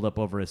ability to hold up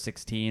over a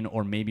 16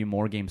 or maybe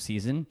more game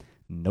season?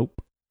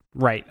 Nope.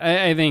 Right.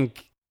 I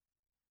think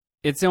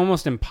it's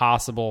almost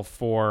impossible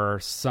for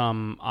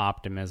some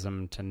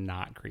optimism to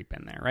not creep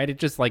in there, right? It's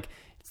just like,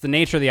 it's the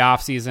nature of the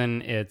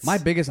offseason. My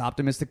biggest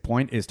optimistic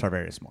point is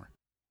Tarvarius Moore.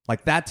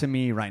 Like that to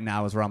me right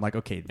now is where I'm like,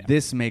 okay,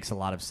 this makes a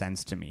lot of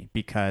sense to me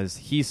because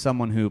he's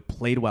someone who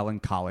played well in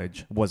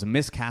college, was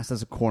miscast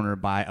as a corner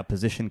by a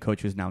position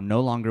coach who's now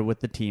no longer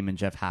with the team in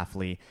Jeff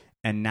Hafley,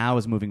 and now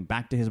is moving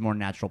back to his more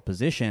natural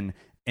position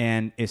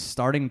and is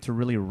starting to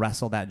really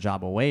wrestle that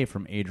job away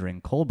from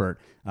Adrian Colbert,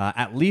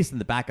 at least in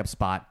the backup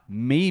spot,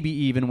 maybe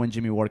even when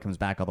Jimmy Ward comes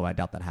back, although I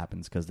doubt that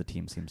happens because the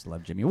team seems to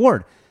love Jimmy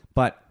Ward.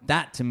 But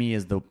that, to me,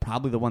 is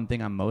probably the one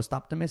thing I'm most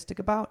optimistic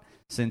about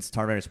since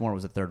Tarvarius Moore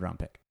was a third-round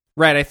pick.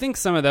 Right. I think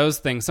some of those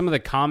things, some of the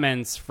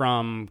comments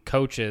from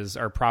coaches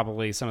are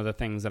probably some of the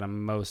things that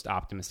I'm most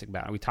optimistic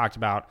about. We talked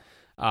about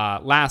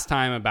last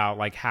time about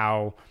like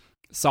how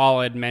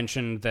Solid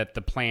mentioned that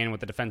the plan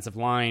with the defensive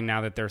line,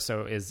 now that they're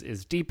so as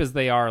deep as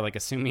they are, like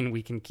assuming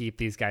we can keep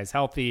these guys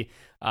healthy,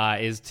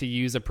 is to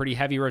use a pretty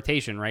heavy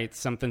rotation, right?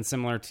 Something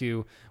similar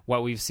to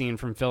what we've seen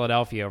from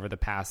Philadelphia over the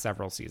past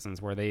several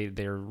seasons where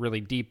they're really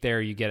deep there.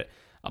 You get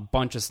a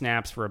bunch of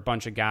snaps for a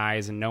bunch of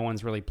guys and no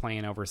one's really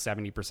playing over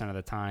 70% of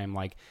the time.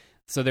 Like,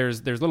 so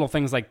there's little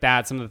things like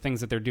that. Some of the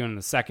things that they're doing in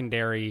the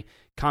secondary,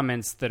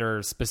 comments that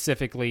are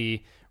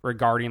specifically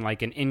regarding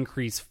like an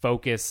increased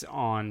focus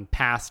on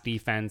pass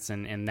defense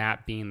and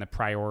that being the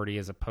priority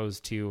as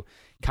opposed to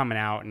coming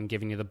out and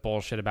giving you the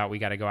bullshit about we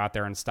got to go out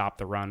there and stop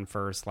the run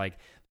first. Like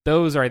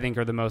those I think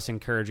are the most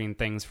encouraging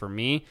things for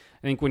me.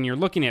 I think when you're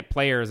looking at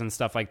players and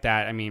stuff like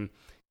that, I mean,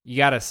 you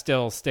got to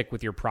still stick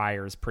with your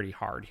priors pretty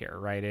hard here,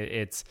 right?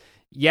 It's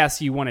yes,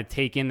 you want to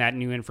take in that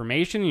new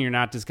information and you're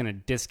not just going to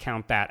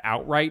discount that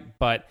outright,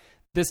 but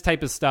this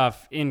type of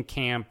stuff in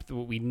camp,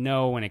 what we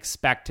know and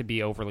expect to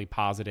be overly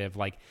positive,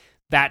 like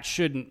that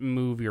shouldn't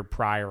move your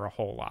prior a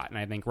whole lot. And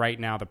I think right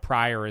now the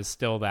prior is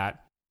still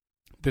that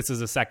this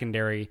is a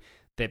secondary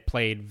that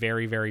played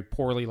very, very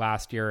poorly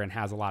last year and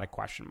has a lot of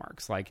question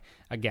marks. Like,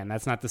 again,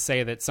 that's not to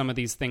say that some of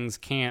these things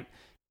can't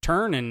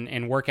turn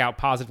and work out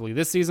positively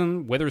this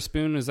season.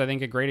 Witherspoon is, I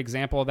think, a great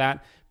example of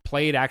that.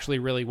 Played actually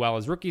really well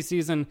his rookie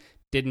season,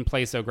 didn't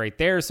play so great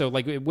there. So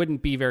like it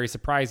wouldn't be very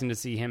surprising to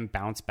see him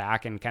bounce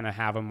back and kind of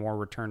have a more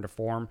return to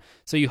form.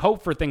 So you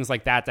hope for things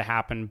like that to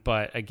happen.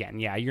 But again,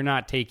 you're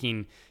not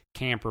taking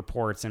camp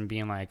reports and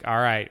being like, all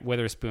right,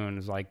 Witherspoon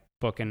is like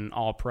booking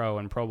all pro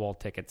and Pro Bowl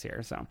tickets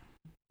here. So.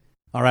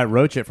 All right.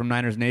 Rochit from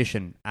Niners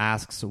Nation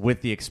asks,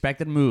 with the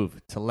expected move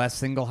to less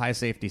single high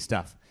safety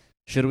stuff,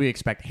 should we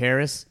expect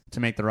Harris to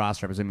make the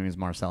roster? I presume it means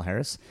Marcel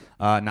Harris,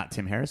 not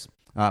Tim Harris.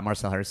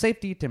 Marcel Harris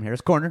safety, Tim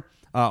Harris corner,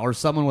 or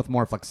someone with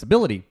more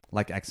flexibility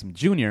like Exum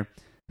Jr.,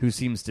 who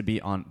seems to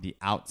be on the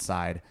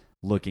outside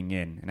looking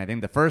in. And I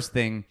think the first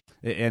thing,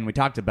 and we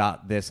talked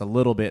about this a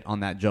little bit on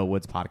that Joe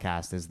Woods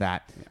podcast, is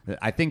that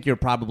I think you're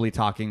probably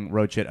talking,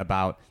 Rochit,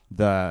 about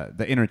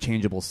the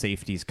interchangeable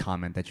safeties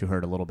comment that you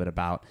heard a little bit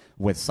about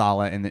with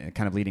Saleh and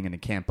kind of leading into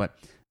camp. But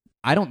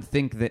I don't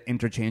think that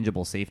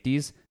interchangeable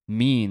safeties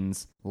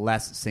means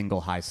less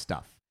single high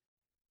stuff.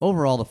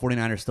 Overall, the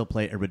 49ers still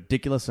play a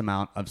ridiculous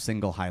amount of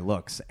single high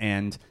looks.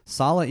 And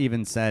Saleh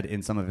even said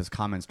in some of his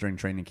comments during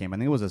training camp, I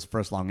think it was his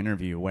first long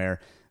interview, where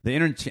the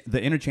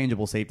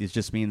interchangeable safeties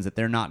just means that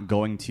they're not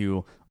going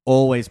to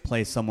always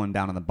play someone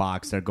down in the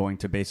box. They're going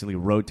to basically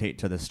rotate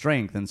to the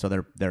strength, and so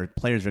their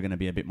players are going to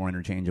be a bit more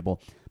interchangeable.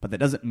 But that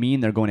doesn't mean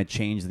they're going to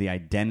change the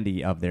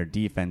identity of their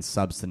defense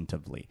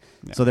substantively.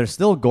 Yeah. So they're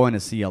still going to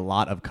see a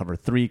lot of cover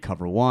 3,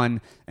 cover 1,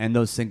 and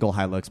those single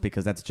high looks,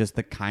 because that's just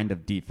the kind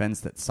of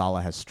defense that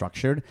Saleh has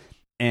structured.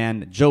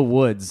 And Joe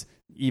Woods,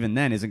 even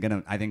then, isn't going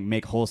to, I think,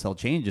 make wholesale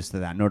changes to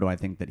that, nor do I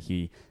think that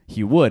he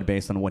would,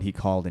 based on what he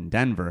called in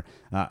Denver.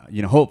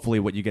 Hopefully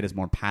what you get is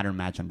more pattern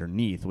match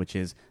underneath, which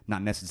is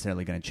not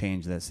necessarily going to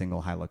change the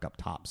single high look up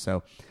top.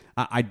 So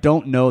I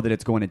don't know that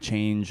it's going to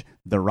change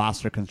the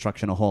roster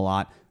construction a whole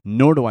lot,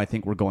 nor do I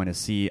think we're going to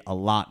see a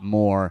lot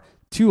more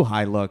 2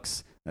 high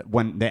looks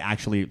when they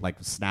actually like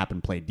snap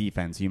and play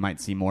defense. You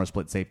might see more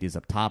split safeties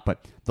up top,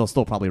 but they'll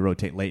still probably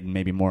rotate late and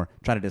maybe more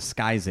try to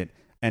disguise it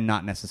and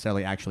not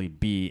necessarily actually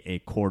be a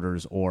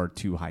quarters or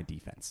 2 high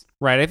defense.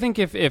 Right. I think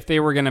if they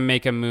were going to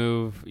make a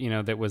move,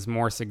 that was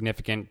more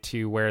significant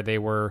to where they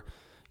were,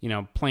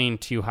 playing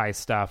 2 high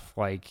stuff,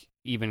 like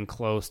even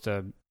close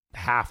to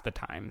half the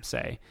time,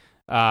 say,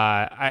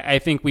 I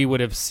think we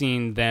would have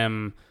seen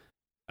them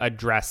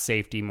address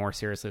safety more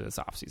seriously this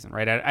offseason,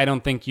 right? I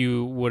don't think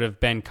you would have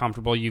been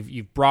comfortable.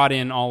 You've brought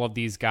in all of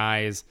these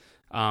guys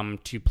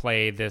to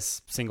play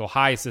this single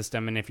high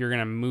system, and if you're going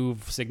to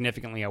move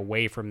significantly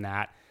away from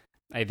that,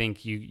 I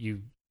think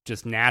you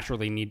just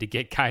naturally need to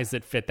get guys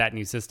that fit that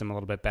new system a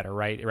little bit better,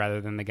 right? Rather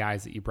than the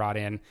guys that you brought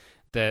in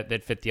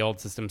that fit the old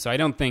system. So I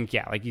don't think,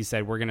 like you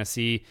said, we're going to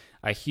see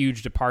a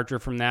huge departure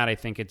from that. I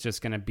think it's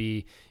just going to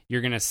be, you're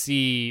going to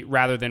see,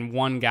 rather than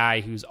one guy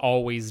who's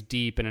always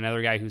deep and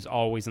another guy who's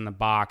always in the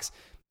box,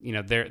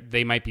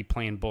 they might be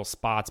playing both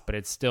spots, but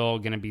it's still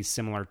going to be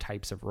similar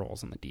types of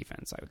roles on the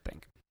defense, I would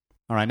think.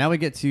 All right, now we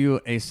get to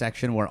a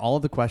section where all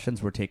of the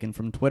questions were taken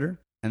from Twitter,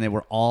 and they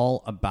were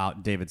all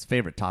about David's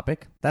favorite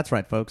topic. That's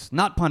right, folks.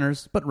 Not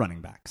punters, but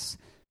running backs.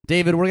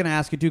 David, we're going to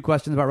ask you 2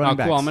 questions about running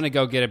backs. Cool. I'm going to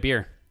go get a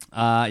beer.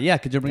 Yeah,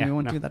 could you bring me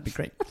one too? That'd be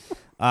great.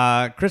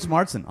 Chris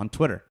Martson on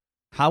Twitter.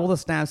 How will the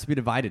snaps be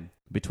divided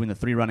between the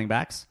 3 running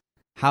backs?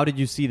 How did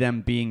you see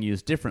them being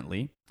used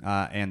differently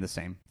and the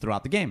same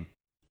throughout the game?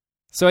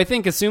 So I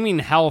think assuming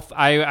health,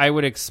 I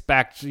would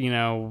expect,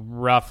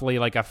 roughly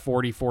like a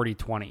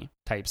 40-40-20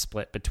 type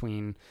split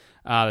between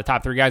the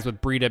top 3 guys,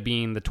 with Brady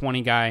being the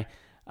 20 guy.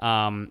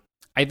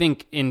 I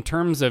think in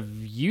terms of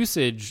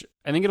usage,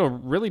 I think it'll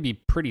really be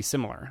pretty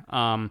similar.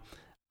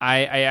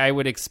 I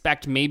would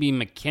expect maybe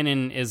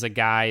McKinnon is a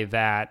guy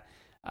that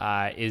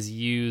is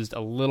used a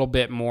little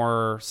bit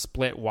more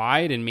split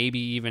wide, and maybe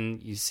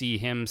even you see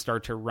him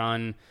start to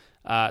run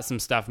some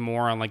stuff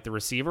more on like the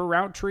receiver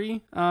route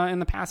tree in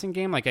the passing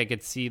game. Like I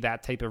could see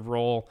that type of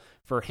role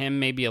for him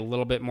maybe a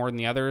little bit more than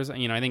the others.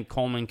 I think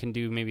Coleman can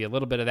do maybe a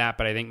little bit of that,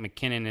 but I think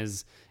McKinnon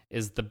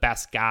is the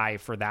best guy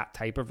for that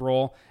type of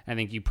role. I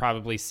think you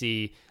probably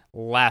see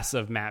less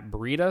of Matt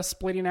Breida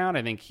splitting out.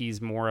 I think he's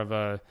more of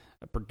a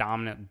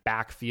predominant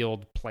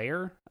backfield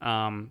player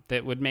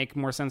that would make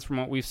more sense from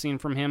what we've seen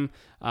from him.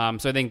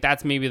 So I think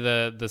that's maybe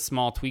the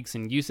small tweaks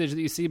in usage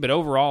that you see. But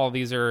overall,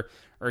 these are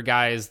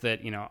guys that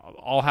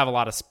all have a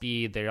lot of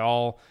speed. They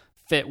all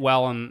fit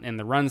well in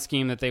the run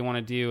scheme that they want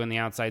to do and the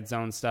outside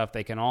zone stuff.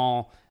 They can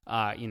all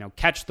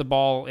catch the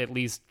ball at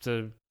least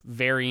to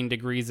varying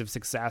degrees of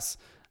success.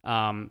 So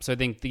I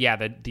think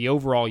the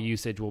overall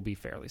usage will be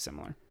fairly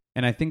similar.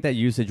 And I think that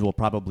usage will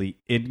probably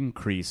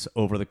increase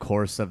over the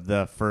course of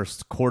the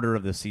first quarter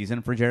of the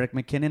season for Jerick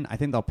McKinnon. I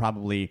think they'll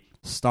probably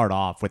start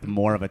off with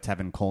more of a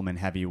Tevin Coleman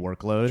heavy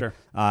workload. Sure.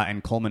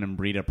 And Coleman and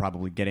Breida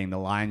probably getting the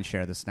lion's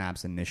share of the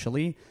snaps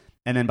initially.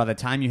 And then by the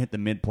time you hit the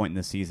midpoint in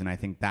the season, I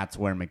think that's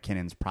where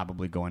McKinnon's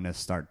probably going to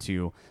start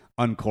to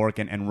uncork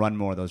and run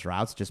more of those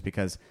routes, just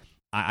because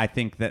I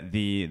think that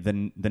the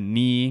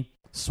knee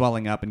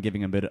swelling up and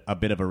giving a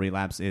bit of a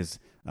relapse is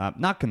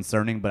not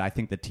concerning, but I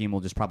think the team will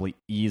just probably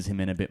ease him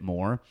in a bit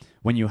more.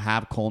 When you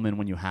have Coleman,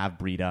 when you have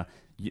Breida,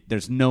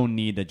 there's no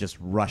need to just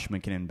rush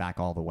McKinnon back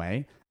all the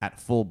way at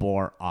full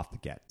bore off the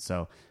get.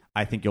 So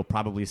I think you'll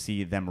probably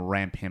see them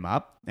ramp him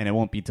up, and it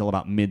won't be till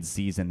about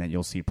mid-season that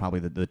you'll see probably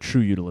the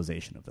true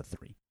utilization of the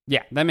 3.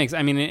 Yeah, that makes.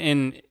 I mean,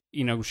 and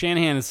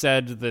Shanahan has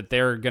said that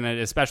they're going to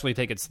especially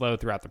take it slow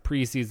throughout the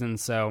preseason.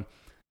 So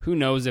who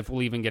knows if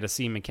we'll even get to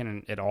see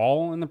McKinnon at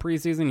all in the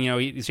preseason?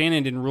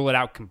 Shanahan didn't rule it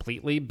out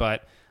completely,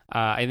 but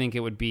I think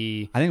it would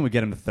be. I think we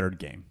get him the 3rd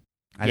game.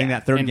 I think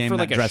that 3rd game, that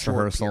like dress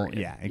rehearsal. Period.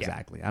 Yeah,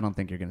 exactly. Yeah. I don't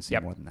think you're going to see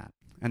more than that.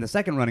 And the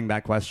second running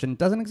back question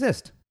doesn't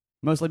exist.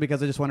 Mostly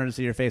because I just wanted to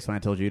see your face when I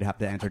told you you'd have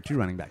to answer 2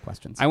 running back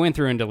questions. I went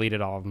through and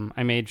deleted all of them.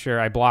 I made sure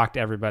I blocked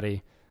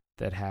everybody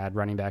that had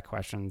running back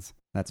questions.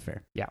 That's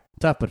fair. Yeah.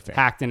 Tough but fair.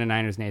 Hacked into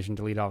Niners Nation.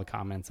 Delete all the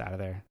comments out of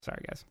there.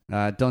 Sorry,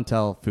 guys. Don't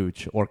tell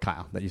Fooch or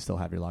Kyle that you still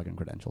have your login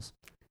credentials.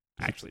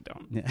 I actually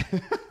don't. Yeah.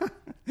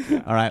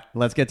 All right,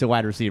 let's get to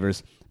wide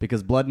receivers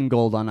because Blood and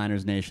Gold on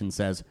Niners Nation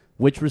says,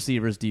 which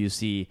receivers do you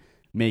see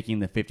making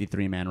the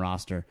 53-man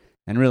roster?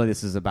 And really,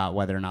 this is about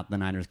whether or not the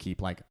Niners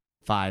keep like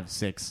 5,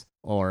 6,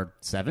 or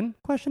 7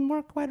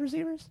 wide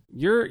receivers.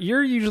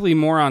 You're usually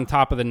more on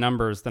top of the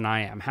numbers than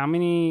I am. How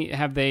many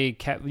have they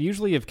kept?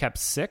 Usually have kept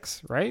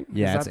 6, right?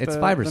 Yeah, it's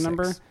 5 or 6.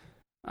 Number?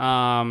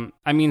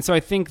 I mean, so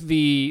I think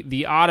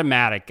the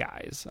automatic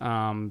guys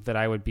that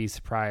I would be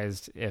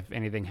surprised if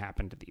anything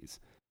happened to these: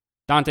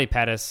 Dante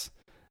Pettis,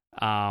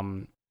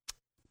 Deebo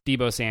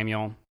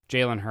Samuel,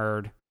 Jalen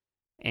Hurd,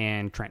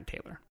 and Trent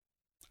Taylor.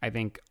 I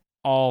think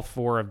all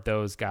 4 of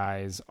those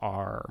guys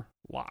are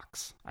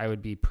locks. I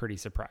would be pretty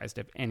surprised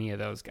if any of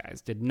those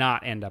guys did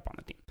not end up on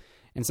the team.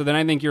 And so then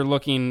I think you're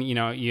looking,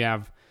 you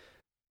have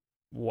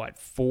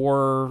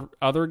 4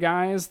 other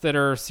guys that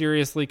are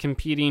seriously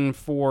competing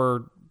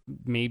for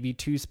maybe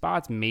 2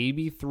 spots,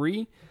 maybe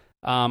 3.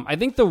 I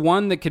think the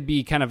one that could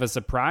be kind of a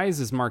surprise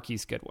is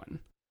Marquise Goodwin.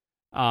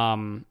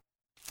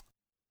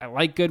 I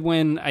like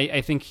Goodwin.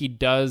 I think he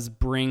does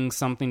bring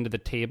something to the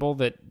table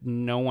that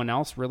no one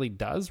else really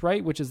does,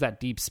 right? Which is that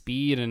deep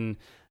speed. And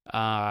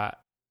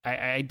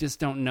I just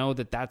don't know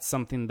that that's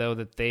something, though,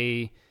 that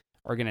they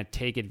are going to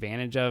take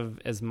advantage of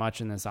as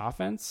much in this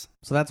offense.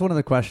 So that's one of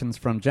the questions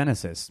from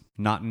Genesis,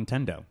 not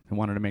Nintendo, who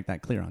wanted to make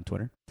that clear on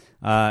Twitter.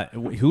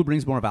 Who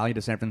brings more value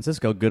to San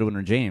Francisco, Goodwin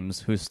or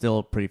James, who's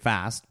still pretty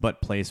fast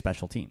but plays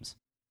special teams?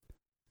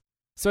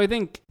 So I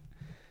think...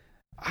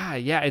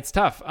 yeah, it's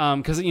tough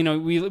because,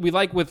 we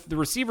like with the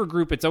receiver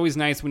group, it's always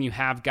nice when you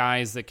have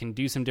guys that can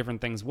do some different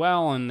things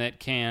well and that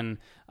can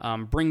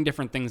bring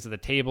different things to the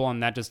table,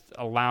 and that just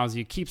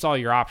keeps all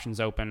your options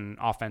open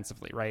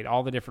offensively, right?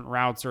 All the different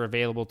routes are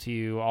available to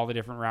you, all the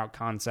different route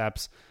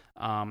concepts,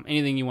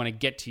 anything you want to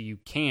get to, you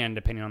can,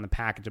 depending on the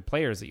package of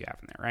players that you have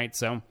in there, right?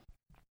 So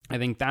I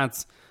think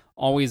that's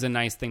always a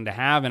nice thing to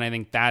have, and I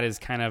think that is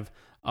kind of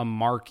a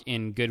mark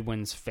in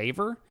Goodwin's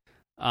favor.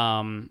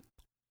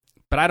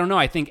 But I don't know.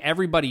 I think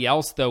everybody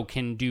else, though,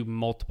 can do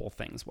multiple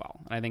things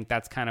well. And I think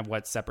that's kind of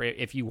what separates.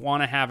 If you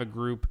want to have a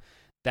group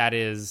that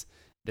is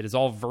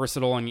all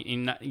versatile and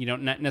you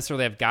don't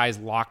necessarily have guys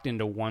locked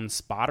into one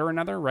spot or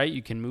another, right?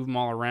 You can move them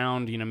all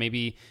around.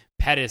 Maybe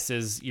Pettis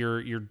is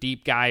your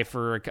deep guy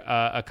for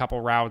a couple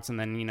routes, and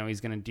then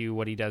he's going to do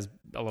what he does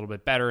a little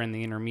bit better in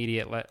the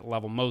intermediate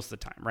level most of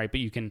the time, right? But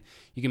you can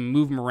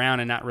move him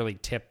around and not really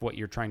tip what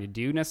you're trying to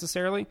do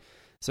necessarily.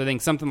 So I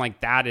think something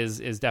like that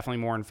is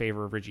definitely more in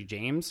favor of Richie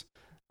James.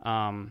 But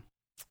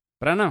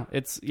I don't know.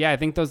 I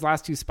think those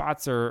last 2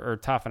 spots are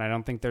tough, and I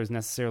don't think there's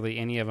necessarily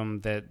any of them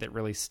that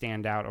really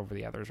stand out over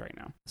the others right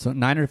now. So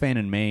Niner fan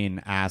in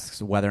Maine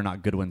asks whether or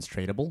not Goodwin's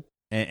tradable.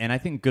 And I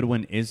think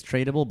Goodwin is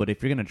tradable, but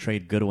if you're going to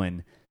trade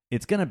Goodwin,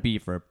 it's going to be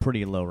for a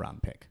pretty low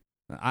round pick.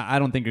 I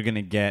don't think you're going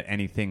to get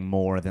anything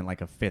more than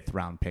like a 5th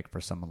round pick for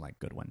someone like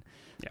Goodwin.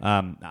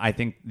 Yeah. I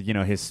think,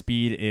 his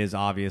speed is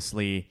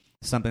obviously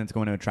something that's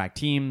going to attract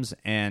teams,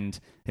 and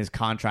his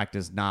contract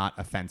is not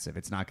offensive.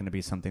 It's not going to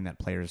be something that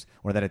players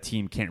or that a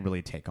team can't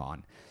really take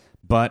on.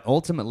 But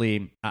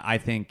ultimately, I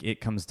think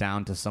it comes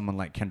down to someone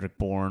like Kendrick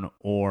Bourne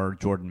or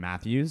Jordan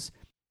Matthews.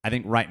 I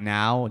think right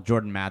now,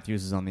 Jordan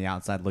Matthews is on the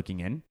outside looking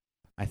in.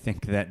 I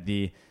think that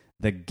the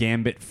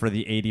gambit for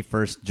the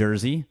 81st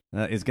jersey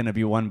is going to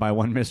be won by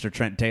one Mr.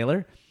 Trent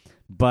Taylor.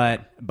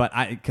 But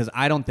because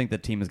I don't think the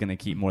team is going to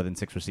keep more than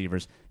 6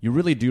 receivers. You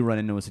really do run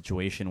into a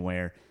situation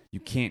where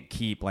you can't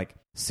keep like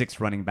 6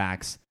 running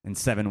backs and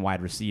 7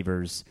 wide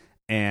receivers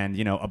and,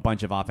 a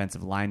bunch of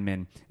offensive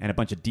linemen and a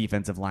bunch of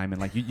defensive linemen.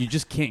 Like you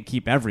just can't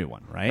keep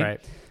everyone, right?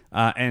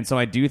 And so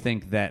I do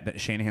think that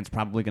Shanahan's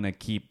probably going to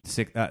keep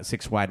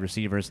 6 wide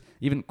receivers,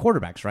 even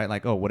quarterbacks, right?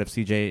 Like, what if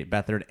CJ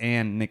Beathard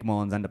and Nick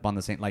Mullins end up on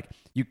the same? Like,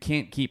 you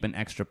can't keep an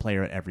extra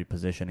player at every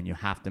position, and you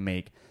have to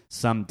make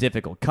some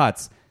difficult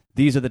cuts.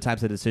 These are the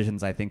types of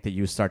decisions I think that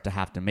you start to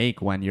have to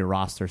make when your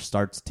roster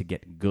starts to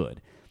get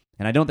good.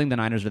 And I don't think the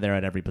Niners are there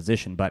at every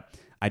position, but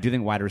I do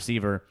think wide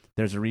receiver,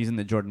 there's a reason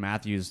that Jordan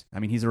Matthews,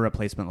 he's a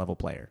replacement level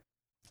player.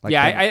 Like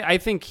I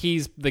think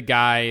he's the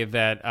guy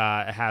that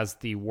has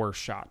the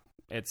worst shot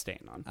at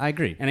staying on. I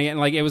agree. And again,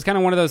 like, it was kind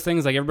of one of those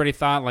things, like, everybody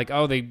thought, like,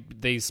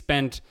 they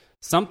spent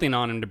something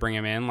on him to bring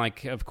him in.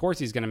 Like, of course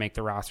he's going to make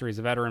the roster. He's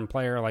a veteran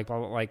player. Like, blah,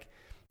 blah, blah. Like,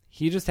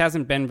 he just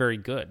hasn't been very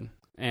good.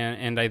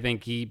 And I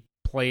think he's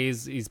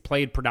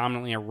played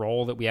predominantly a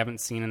role that we haven't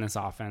seen in this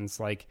offense.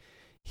 Like,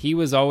 he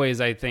was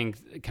always, I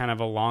think, kind of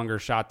a longer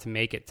shot to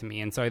make it to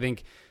me. And so I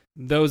think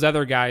those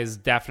other guys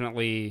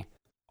definitely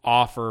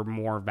offer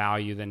more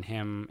value than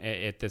him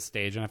at this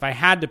stage. And if I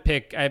had to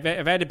pick, if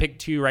I had to pick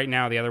 2 right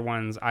now, the other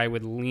ones, I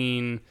would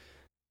lean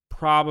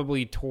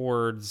probably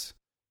towards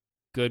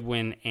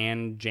Goodwin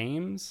and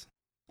James.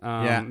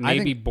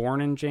 Maybe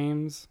Bourne and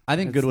James. I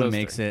think Goodwin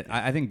makes it.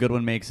 I think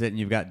Goodwin makes it, and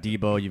you've got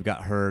Deebo, you've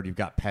got Hurd, you've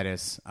got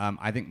Pettis.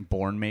 I think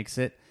Bourne makes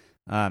it.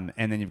 And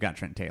then you've got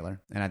Trent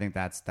Taylor. And I think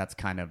that's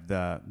kind of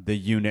the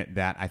unit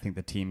that I think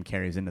the team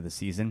carries into the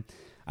season.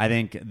 I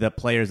think the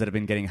players that have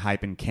been getting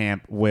hype in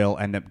camp will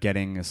end up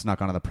getting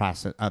snuck onto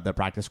the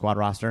practice squad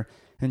roster,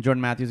 and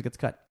Jordan Matthews gets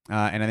cut.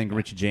 And I think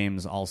Richie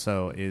James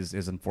also is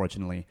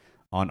unfortunately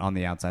on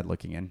the outside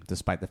looking in,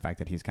 despite the fact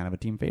that he's kind of a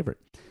team favorite.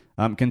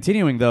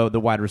 Continuing, though, the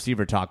wide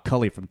receiver talk,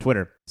 Cully from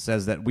Twitter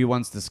says that we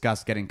once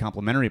discussed getting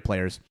complementary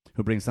players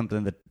who bring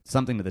something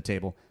to the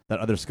table that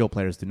other skill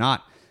players do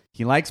not.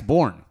 He likes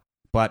Bourne,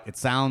 but it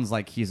sounds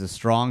like he's a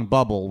strong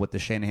bubble with the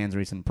Shanahan's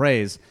recent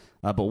praise.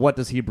 But what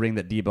does he bring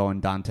that Debo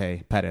and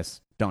Dante Pettis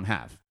don't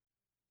have?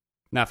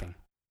 Nothing.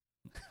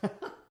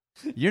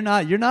 You're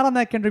not on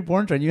that Kendrick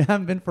Bourne train. You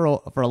haven't been for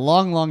a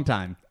long, long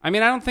time. I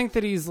mean, I don't think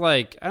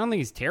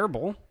he's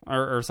terrible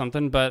or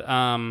something, but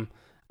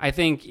I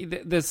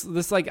think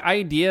this like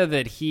idea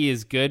that he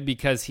is good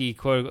because he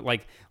quote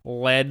like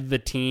led the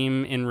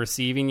team in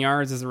receiving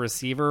yards as a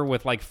receiver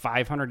with like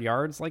 500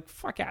 yards, like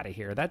fuck out of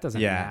here. That doesn't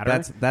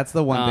matter. That's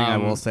the one thing I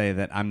will say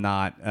that I'm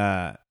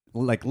not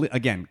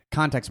again,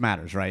 context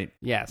matters, right?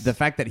 Yes. The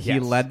fact that he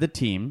led the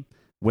team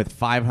with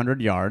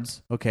 500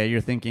 yards, okay, you're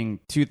thinking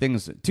two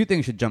things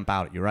should jump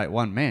out at you, right?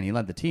 One, man, he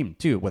led the team.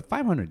 Two, with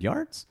 500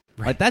 yards?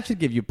 Right. Like that should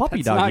give you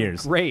puppy dog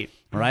years. Great.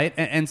 Right?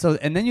 And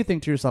then you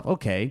think to yourself,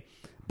 okay,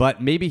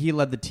 but maybe he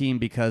led the team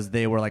because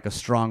they were like a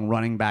strong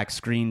running back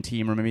screen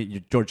team, or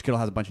maybe George Kittle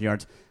has a bunch of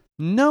yards.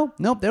 Nope.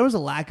 There was a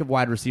lack of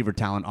wide receiver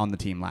talent on the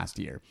team last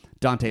year.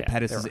 Dante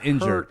Pettis is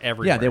injured.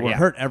 Yeah, they were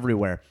hurt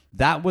everywhere.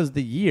 That was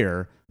the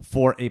year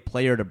for a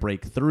player to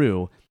break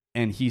through,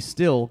 and he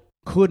still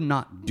could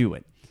not do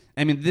it.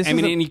 And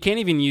you can't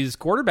even use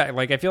quarterback.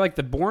 Like, I feel like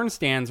the Bourne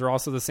stands are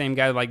also the same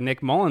guy, like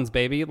Nick Mullins,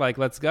 baby. Like,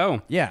 let's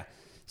go. Yeah.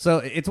 So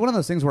it's one of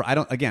those things where I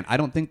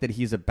don't think that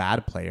he's a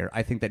bad player.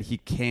 I think that he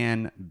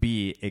can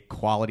be a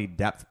quality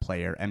depth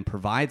player and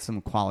provide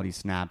some quality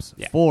snaps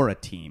for a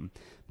team.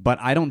 But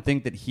I don't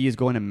think that he is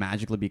going to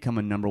magically become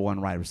a number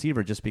one wide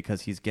receiver just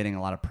because he's getting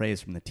a lot of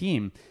praise from the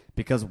team.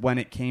 Because when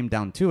it came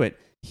down to it,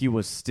 he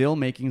was still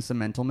making some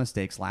mental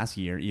mistakes last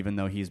year, even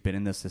though he's been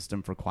in the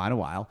system for quite a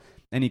while.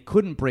 And he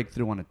couldn't break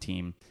through on a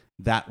team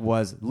that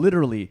was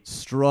literally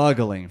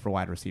struggling for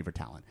wide receiver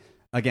talent.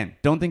 Again,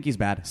 don't think he's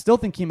bad. Still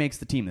think he makes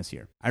the team this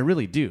year. I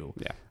really do.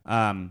 Yeah.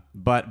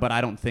 But I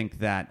don't think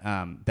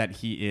that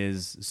he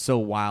is so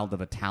wild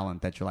of a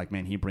talent that you're like,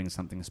 man, he brings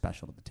something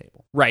special to the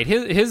table. Right.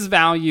 His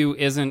value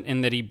isn't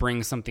in that he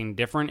brings something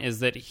different.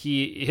 His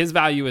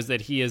value is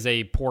that he is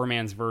a poor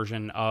man's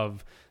version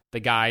of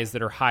the guys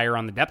that are higher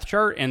on the depth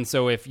chart. And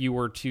so if you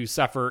were to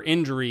suffer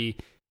injury,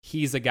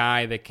 he's a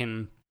guy that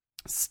can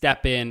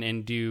step in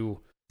and do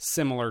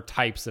similar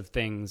types of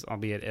things,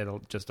 albeit at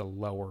just a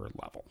lower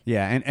level.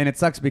 Yeah, and it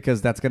sucks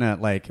because that's gonna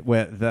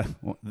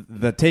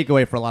the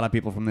takeaway for a lot of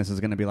people from this is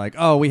gonna be like,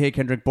 oh, we hate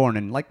Kendrick Bourne,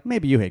 and like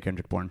maybe you hate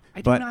Kendrick Bourne.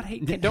 I do not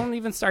hate. Don't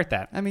even start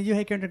that. I mean, you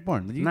hate Kendrick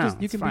Bourne.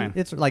 It's fine.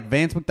 It's like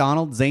Vance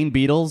McDonald, Zane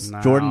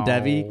Beatles, Jordan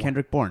Devy,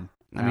 Kendrick Bourne.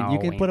 I mean, you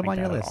can put him on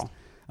your list.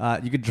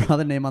 You could draw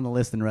the name on the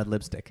list in red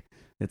lipstick.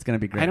 It's gonna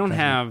be great. I don't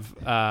have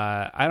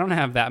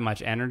that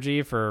much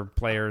energy for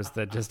players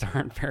that just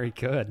aren't very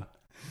good.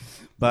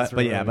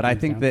 But I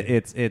think that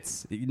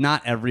it's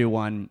not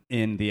everyone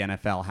in the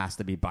NFL has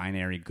to be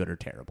binary good or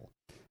terrible.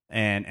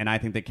 And I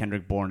think that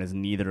Kendrick Bourne is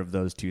neither of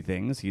those two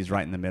things. He's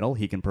right in the middle.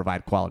 He can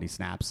provide quality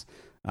snaps.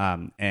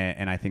 And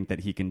I think that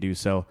he can do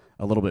so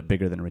a little bit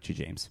bigger than Richie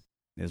James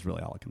is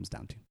really all it comes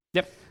down to.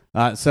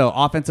 Yep. So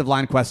offensive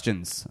line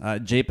questions.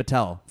 Jay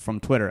Patel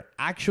from Twitter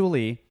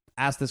actually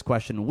asked this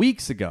question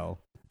weeks ago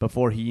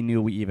before he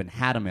knew we even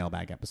had a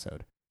mailbag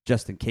episode,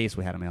 just in case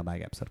we had a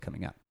mailbag episode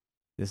coming up.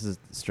 This is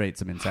straight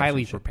some insight.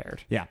 Highly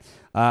prepared. Yeah.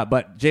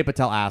 But Jay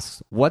Patel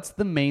asks, what's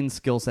the main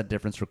skill set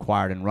difference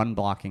required in run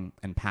blocking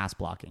and pass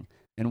blocking?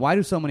 And why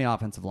do so many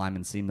offensive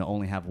linemen seem to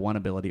only have one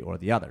ability or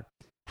the other?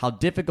 How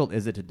difficult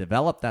is it to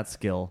develop that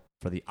skill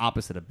for the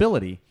opposite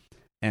ability?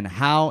 And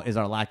how is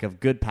our lack of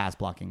good pass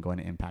blocking going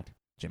to impact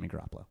Jimmy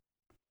Garoppolo?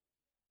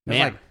 There's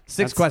like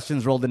six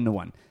questions rolled into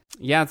one.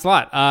 Yeah, it's a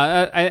lot.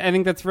 I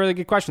think that's a really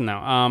good question,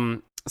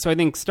 though. So I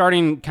think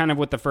starting kind of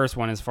with the first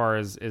one as far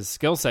as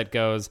skill set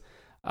goes,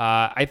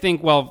 I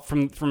think, well,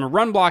 from a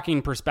run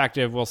blocking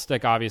perspective, we'll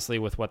stick obviously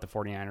with what the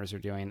 49ers are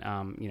doing.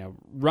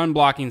 Run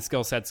blocking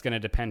skill set's going to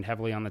depend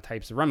heavily on the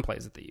types of run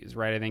plays that they use,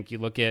 right? I think you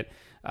look at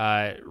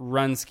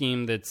run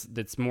scheme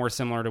that's more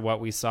similar to what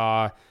we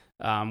saw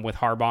with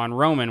Harbaugh and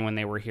Roman when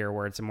they were here,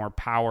 where it's a more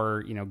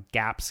power,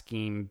 gap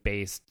scheme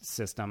based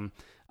system.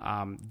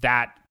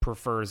 That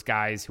prefers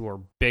guys who are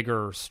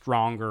bigger,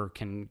 stronger,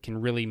 can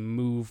really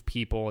move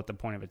people at the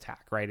point of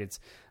attack, right? It's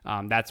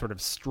that sort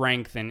of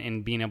strength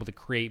and being able to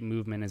create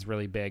movement is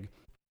really big.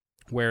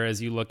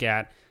 Whereas you look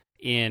at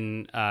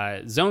in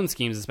zone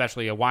schemes,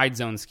 especially a wide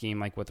zone scheme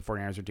like what the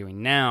 49ers are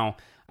doing now,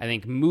 I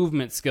think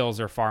movement skills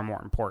are far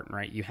more important,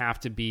 right? You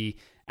have to be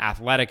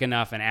athletic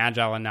enough and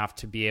agile enough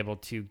to be able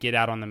to get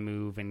out on the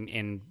move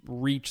and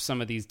reach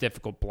some of these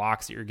difficult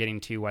blocks that you're getting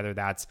to, whether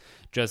that's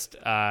just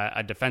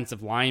a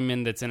defensive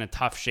lineman that's in a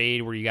tough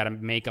shade where you got to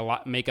make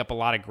up a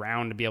lot of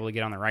ground to be able to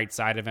get on the right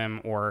side of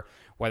him, or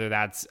whether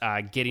that's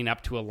getting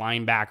up to a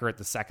linebacker at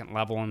the second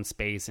level in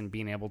space and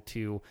being able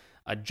to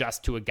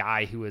adjust to a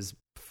guy who is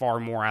far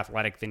more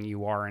athletic than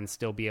you are and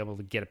still be able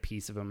to get a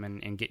piece of him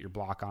and get your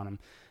block on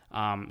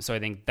him. So I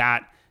think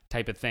that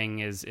type of thing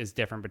is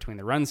different between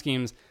the run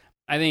schemes.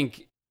 I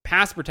think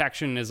pass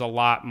protection is a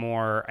lot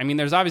more. I mean,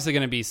 there's obviously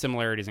going to be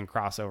similarities and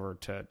crossover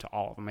to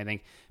all of them. I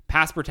think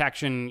pass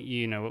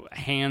protection,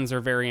 hands are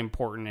very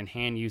important, and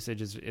hand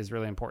usage is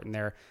really important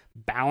there.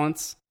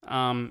 Balance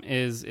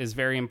is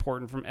very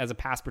important as a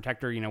pass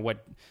protector.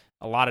 What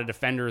a lot of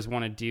defenders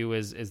want to do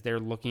is they're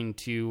looking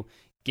to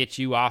get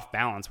you off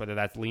balance, whether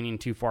that's leaning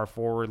too far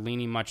forward,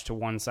 leaning too much to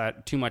one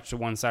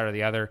side or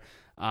the other.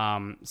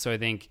 So I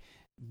think,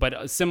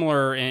 but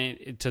similar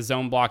to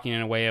zone blocking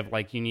in a way of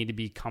like, you need to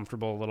be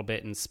comfortable a little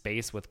bit in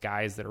space with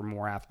guys that are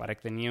more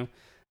athletic than you.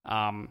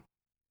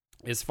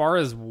 As far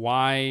as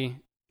why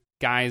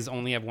guys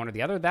only have one or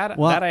the other, that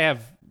I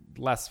have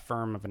less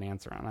firm of an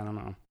answer on. I don't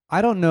know.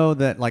 I don't know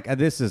that, like,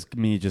 this is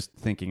me just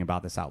thinking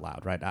about this out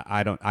loud, right?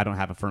 I don't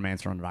have a firm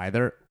answer on it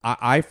either.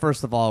 I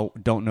first of all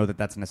don't know that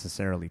that's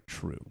necessarily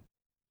true.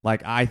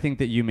 Like, I think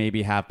that you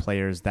maybe have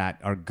players that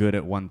are good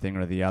at one thing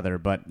or the other,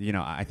 but,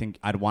 I think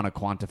I'd want to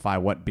quantify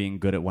what being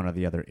good at one or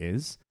the other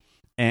is.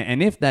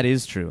 And if that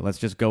is true, let's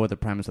just go with the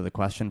premise of the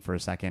question for a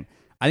second.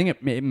 I think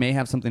it may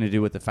have something to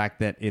do with the fact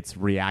that it's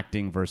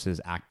reacting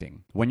versus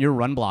acting. When you're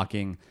run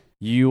blocking,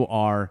 you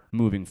are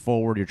moving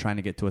forward, you're trying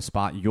to get to a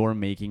spot, you're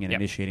making and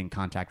initiating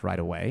contact right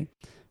away.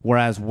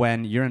 Whereas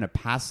when you're in a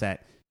pass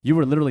set, you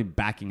were literally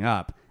backing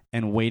up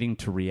and waiting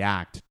to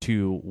react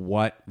to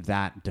what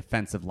that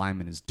defensive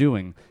lineman is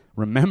doing,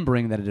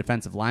 remembering that a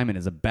defensive lineman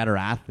is a better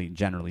athlete,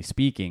 generally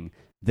speaking,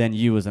 than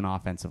you as an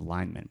offensive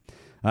lineman,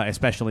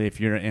 especially if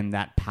you're in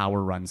that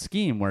power run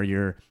scheme where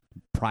you're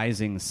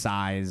prizing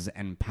size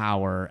and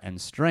power and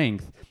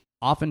strength.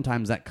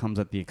 Oftentimes that comes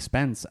at the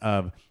expense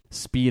of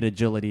speed,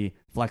 agility,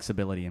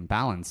 flexibility, and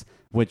balance,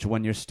 which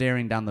when you're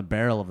staring down the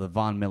barrel of the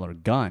Von Miller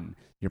gun,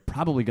 you're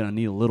probably going to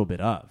need a little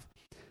bit of.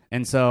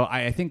 And so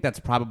I think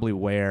that's probably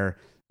where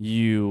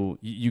you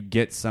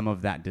get some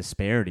of that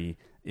disparity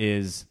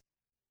is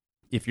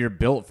if you're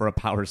built for a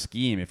power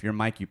scheme, if you're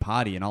Mike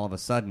Upati and all of a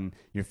sudden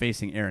you're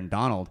facing Aaron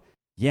Donald,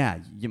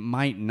 you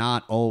might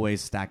not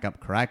always stack up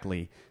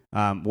correctly,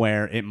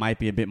 where it might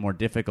be a bit more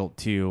difficult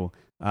to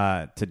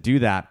do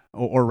that,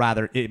 or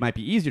rather, it might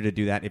be easier to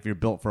do that if you're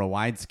built for a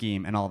wide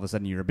scheme and all of a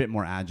sudden you're a bit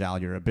more agile,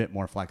 you're a bit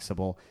more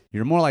flexible,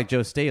 you're more like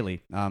Joe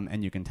Staley,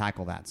 and you can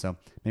tackle that. So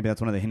maybe that's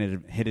one of the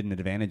hidden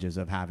advantages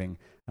of having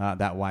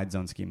that wide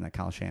zone scheme that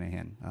Kyle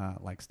Shanahan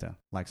likes to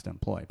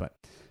employ. But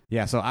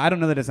yeah, so I don't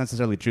know that it's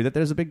necessarily true that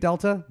there's a big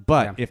delta,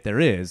 but if there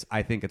is,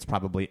 I think it's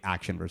probably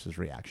action versus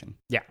reaction.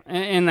 Yeah,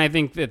 and I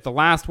think that the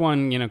last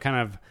one, kind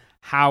of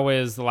how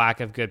is the lack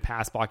of good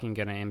pass blocking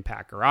going to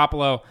impact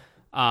Garoppolo?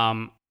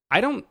 I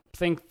don't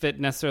think that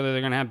necessarily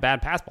they're going to have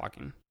bad pass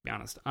blocking, to be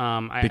honest.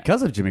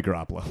 Because of Jimmy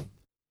Garoppolo.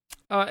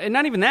 And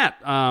not even that.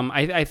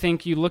 I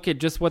think you look at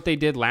just what they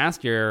did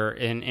last year,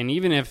 and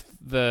even if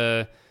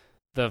the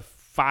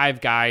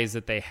 5 guys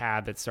that they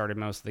had that started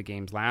most of the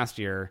games last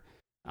year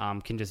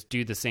can just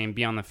do the same,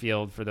 be on the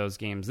field for those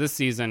games this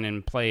season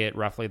and play at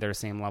roughly their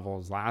same level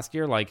as last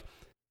year, like,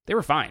 they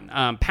were fine.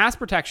 Pass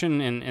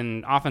protection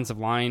and offensive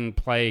line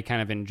play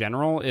kind of in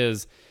general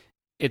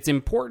it's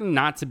important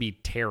not to be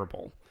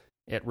terrible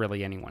at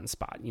really any one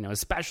spot,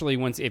 especially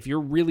if you're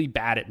really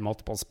bad at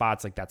multiple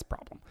spots, like that's a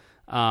problem.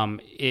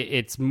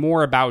 It's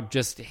more about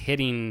just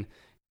hitting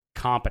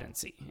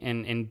competency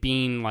and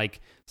being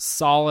like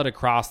solid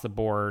across the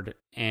board,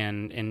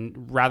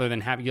 and rather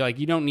than having,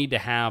 you don't need to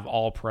have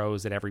all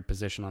pros at every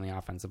position on the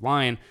offensive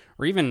line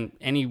or even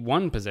any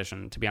one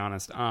position, to be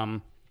honest.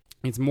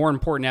 It's more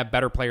important to have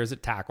better players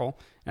at tackle.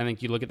 I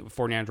think you look at the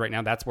 49ers right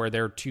now, that's where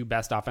their 2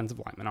 best offensive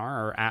linemen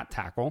are at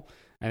tackle.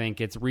 I think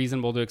it's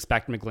reasonable to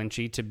expect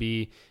McGlinchey to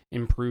be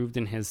improved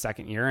in his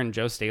second year, and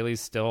Joe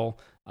Staley's still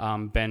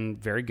been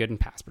very good in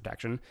pass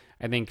protection.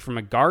 I think from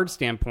a guard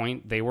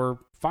standpoint, they were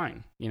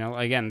fine.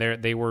 Again,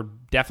 they were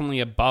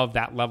definitely above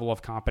that level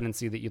of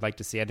competency that you'd like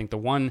to see. I think the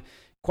one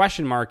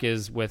question mark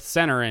is with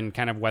center and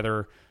kind of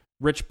whether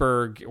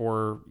Richburg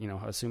or,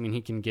 assuming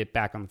he can get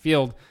back on the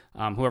field,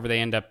 whoever they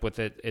end up with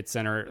at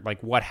center,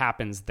 like what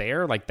happens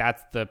there, like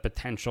that's the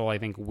potential, I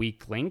think,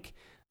 weak link.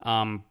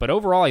 But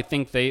overall, I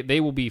think they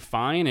will be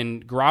fine,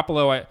 and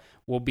Garoppolo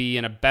will be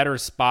in a better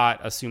spot,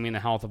 assuming the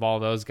health of all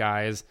those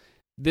guys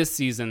this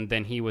season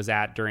than he was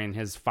at during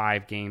his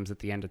 5 games at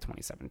the end of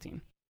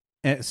 2017.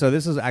 And so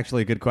this is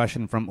actually a good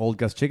question from old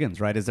Gus Chiggins,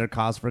 right? Is there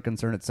cause for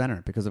concern at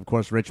center? Because, of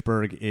course,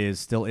 Richburg is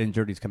still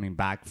injured. He's coming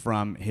back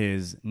from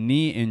his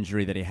knee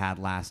injury that he had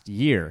last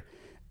year.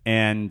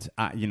 And,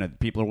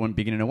 people are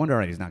beginning to wonder, all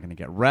right, he's not going to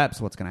get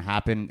reps. What's going to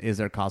happen? Is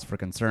there cause for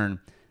concern?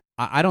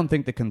 I don't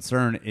think the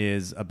concern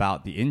is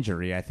about the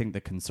injury. I think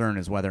the concern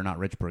is whether or not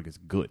Richburg is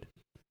good.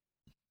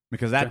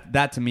 Because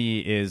that to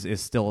me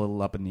is still a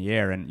little up in the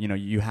air. And,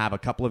 you have a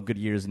couple of good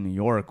years in New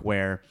York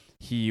where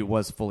he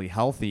was fully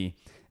healthy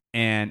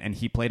and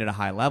he played at a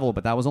high level,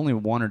 but that was only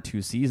 1 or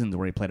 2 seasons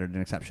where he played at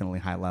an exceptionally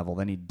high level.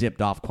 Then he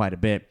dipped off quite a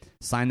bit,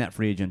 signed that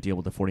free agent deal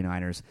with the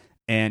 49ers,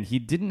 and he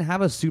didn't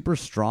have a super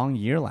strong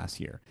year last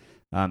year.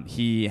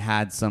 He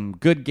had some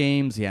good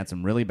games. He had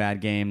some really bad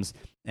games,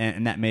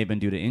 and that may have been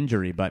due to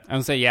injury. But I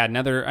would say,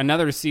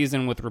 another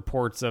season with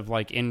reports of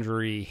like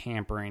injury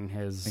hampering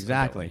his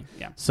exactly. ability.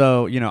 Yeah.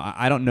 So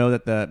I don't know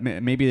that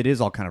maybe it is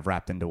all kind of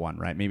wrapped into one,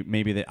 right?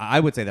 Maybe that I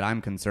would say that I'm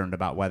concerned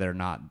about whether or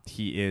not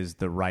he is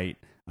the right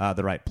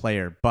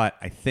player. But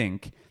I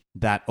think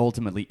that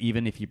ultimately,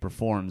 even if he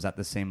performs at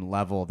the same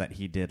level that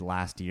he did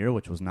last year,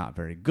 which was not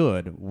very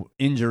good,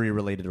 injury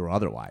related or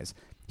otherwise,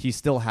 he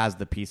still has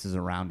the pieces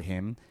around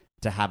him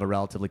to have a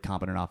relatively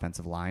competent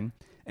offensive line.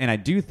 And I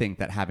do think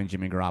that having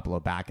Jimmy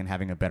Garoppolo back and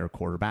having a better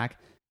quarterback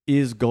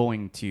is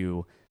going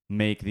to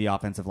make the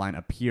offensive line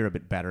appear a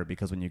bit better,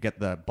 because when you get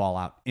the ball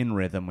out in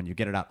rhythm, when you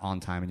get it out on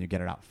time and you get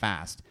it out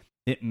fast,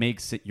 it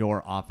makes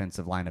your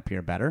offensive line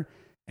appear better.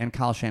 And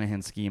Kyle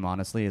Shanahan's scheme,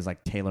 honestly, is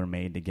like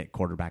tailor-made to get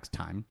quarterbacks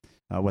time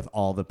with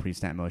all the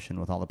pre-snap motion,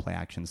 with all the play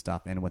action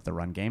stuff, and with the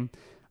run game.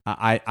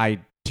 I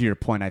to your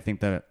point, I think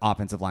the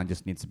offensive line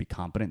just needs to be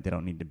competent. They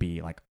don't need to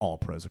be like all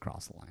pros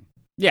across the line.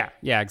 Yeah,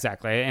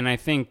 exactly. And I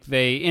think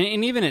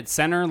and even at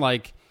center,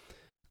 like,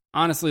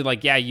 honestly,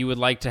 like, yeah, you would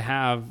like to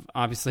have,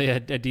 obviously, a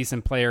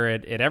decent player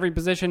at every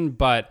position,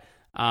 but,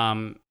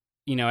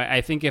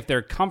 I think if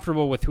they're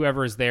comfortable with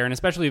whoever is there, and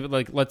especially,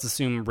 like, let's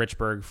assume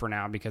Richburg for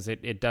now, because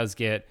it does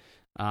get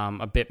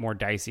a bit more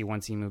dicey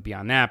once you move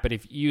beyond that. But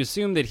if you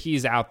assume that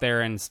he's out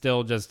there and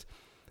still just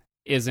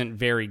isn't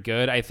very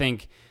good, I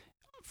think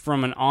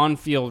from an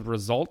on-field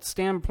result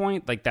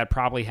standpoint, like, that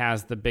probably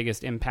has the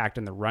biggest impact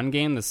in the run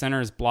game. The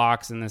center's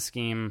blocks in this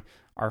scheme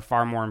are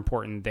far more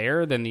important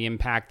there than the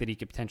impact that he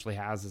could potentially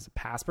has as a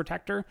pass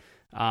protector.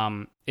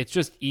 It's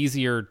just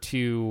easier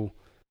to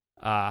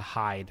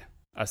hide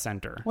a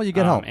center. Well, you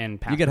get help. And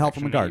you get help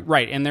from a guard.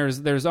 Right, and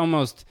there's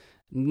almost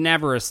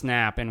never a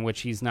snap in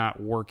which he's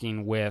not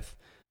working with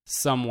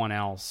someone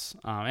else.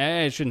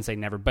 I shouldn't say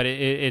never, but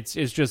it's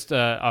just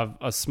a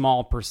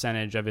small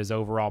percentage of his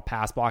overall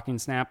pass blocking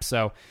snaps.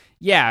 So,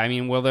 yeah, I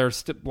mean, will there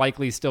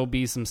likely still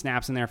be some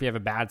snaps in there if you have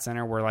a bad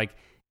center where, like,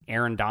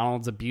 Aaron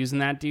Donald's abusing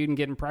that dude and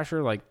getting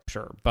pressure? Like,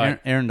 sure.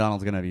 But Aaron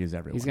Donald's going to abuse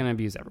everyone. He's going to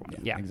abuse everyone.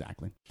 Yeah.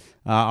 Exactly.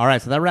 All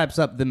right, so that wraps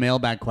up the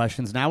mailbag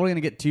questions. Now we're going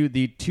to get to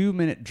the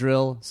 2-minute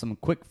drill, some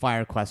quick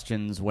fire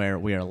questions where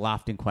we are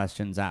lofting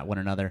questions at one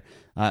another.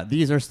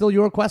 These are still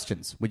your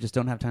questions. We just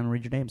don't have time to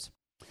read your names.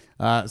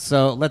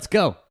 So let's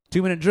go.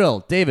 2-minute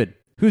drill. David,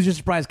 who's your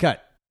surprise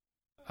cut?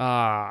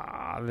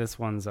 This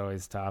one's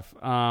always tough.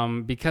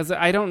 Because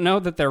I don't know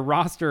that their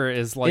roster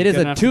is like. It is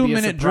a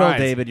 2-minute drill,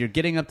 David. You're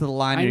getting up to the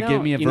line. You're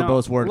giving me a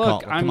verbose word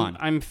call. Come on.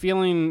 I'm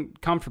feeling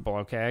comfortable.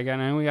 Okay, I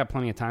know we got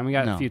plenty of time. We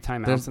got a few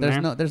timeouts in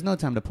there. There's no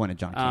time to point at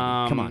John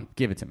Candy. Come on,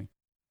 give it to me.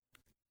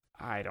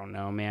 I don't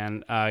know,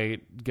 man.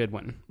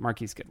 Goodwin,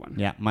 Marquise Goodwin.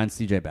 Yeah, mine's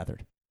CJ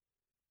Beathard.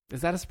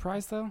 Is that a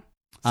surprise though?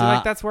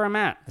 So, that's where I'm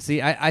at.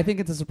 See, I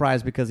think it's a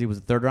surprise because he was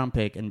a third-round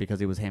pick and because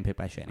he was handpicked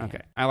by Shanahan.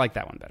 Okay, I like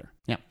that one better.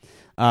 Yeah.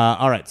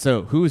 All right,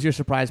 so who's your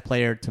surprise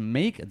player to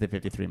make the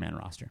 53-man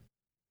roster?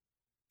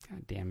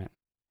 God damn it.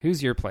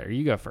 Who's your player?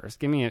 You go first.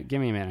 Give me a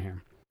minute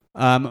here.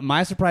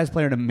 My surprise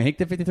player to make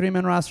the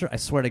 53-man roster, I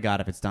swear to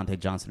God, if it's Dante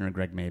Johnson or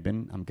Greg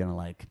Mabin, I'm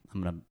gonna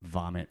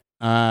vomit.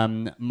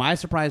 My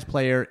surprise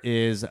player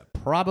is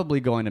probably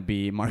going to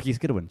be Marquise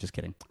Goodwin. Just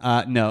kidding.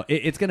 No,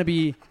 it's going to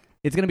be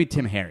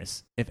Tim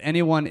Harris. If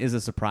anyone is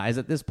a surprise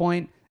at this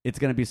point, it's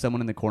going to be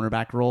someone in the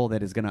cornerback role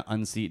that is going to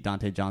unseat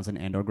Dante Johnson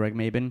and or Greg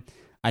Mabin.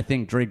 I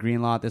think Dre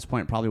Greenlaw at this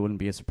point probably wouldn't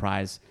be a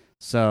surprise.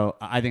 So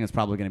I think it's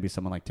probably going to be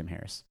someone like Tim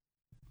Harris.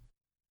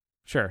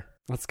 Sure.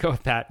 Let's go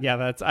with that.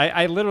 Yeah,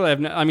 I literally have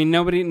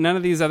none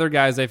of these other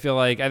guys, I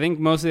think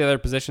most of the other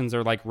positions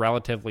are like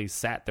relatively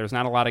set. There's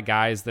not a lot of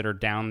guys that are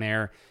down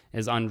there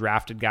as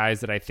undrafted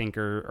guys that I think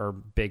are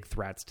big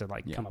threats to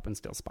come up and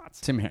steal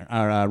spots.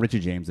 Richie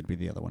James would be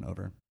the other one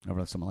over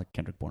someone like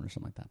Kendrick Bourne or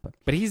something like that.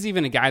 But he's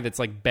even a guy that's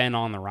like been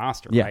on the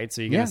roster, right?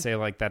 So you're going to say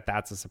like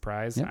that's a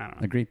surprise? Yeah, I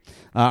don't know. Agreed.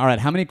 All right,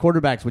 how many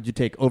quarterbacks would you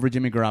take over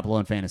Jimmy Garoppolo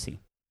in fantasy?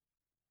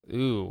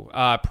 Ooh,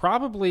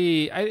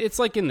 probably, it's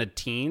like in the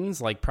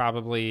teens, like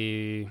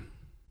probably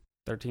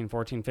 13,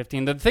 14,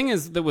 15. The thing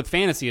is that with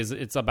fantasy is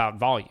it's about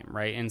volume,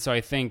 right? And so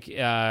I think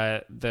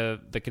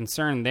the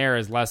concern there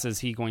is less is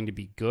he going to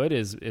be good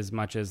as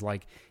much as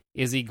like,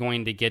 is he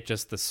going to get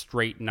just the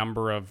straight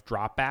number of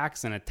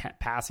dropbacks and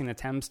passing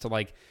attempts to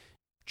like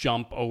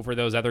jump over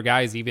those other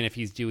guys, even if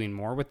he's doing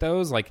more with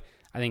those? Like,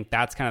 I think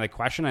that's kind of the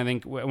question. I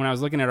think when I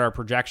was looking at our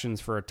projections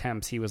for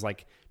attempts, he was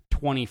like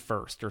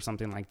 21st or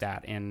something like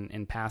that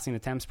in passing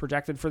attempts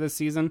projected for this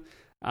season.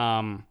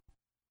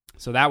 So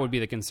So that would be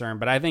the concern.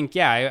 But I think,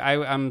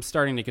 I'm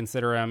starting to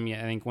consider him. Yeah,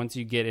 I think once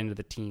you get into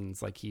the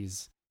teens, like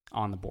he's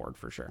on the board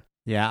for sure.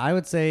 Yeah, I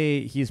would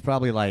say he's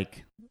probably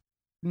like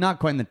not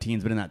quite in the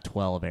teens, but in that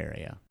 12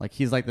 area. Like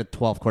he's like the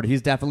 12th quarter.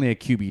 He's definitely a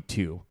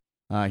QB2.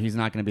 He's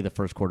not going to be the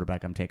first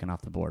quarterback I'm taking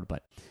off the board,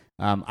 but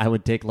I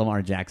would take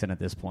Lamar Jackson at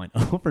this point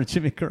over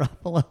Jimmy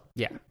Garoppolo.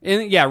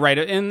 Yeah, right.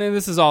 And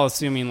this is all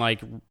assuming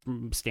like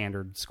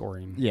standard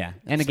scoring. Yeah,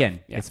 and again,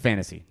 it's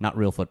fantasy, not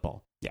real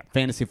football. Yeah,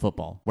 fantasy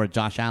football, where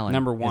Josh Allen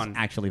number one is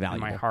actually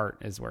valuable. In my heart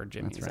is where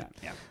Jimmy's That's right.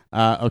 at.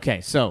 Yeah. Okay,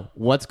 so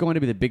what's going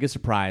to be the biggest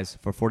surprise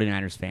for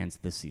 49ers fans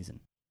this season?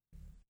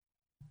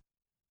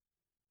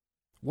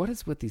 What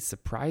is with these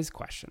surprise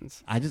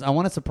questions? I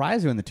want to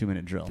surprise you in the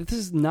 2-minute drill. This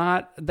is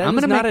not a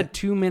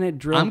 2-minute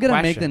drill. I'm going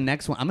to make the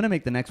next one. I'm going to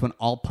make the next one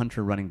all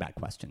punter running back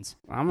questions.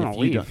 I'm going to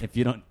leave. If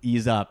you don't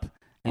ease up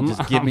and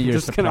just give me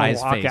your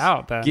surprise face.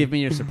 Out, then. Give me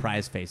your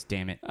surprise face,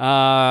 damn it.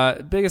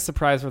 Biggest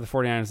surprise for the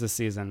 49ers this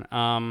season.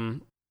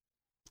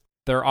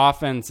 Their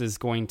offense is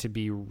going to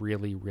be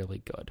really,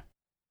 really good.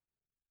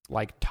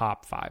 Like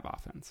top 5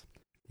 offense.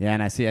 Yeah,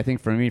 and I think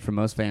for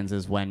most fans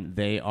is when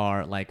they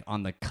are like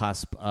on the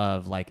cusp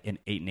of like an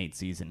 8-8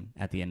 season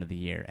at the end of the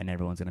year, and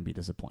everyone's going to be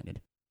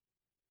disappointed.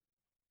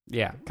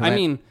 Yeah, I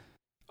mean,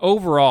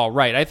 overall,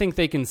 right? I think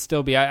they can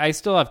still be. I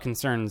still have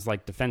concerns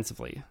like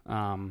defensively,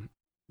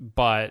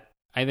 but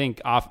I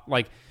think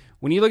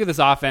when you look at this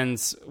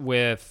offense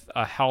with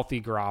a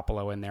healthy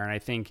Garoppolo in there, and I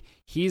think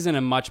he's in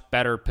a much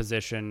better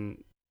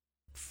position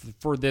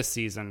for this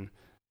season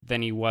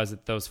than he was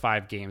at those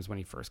 5 games when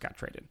he first got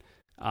traded.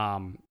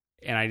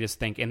 And I just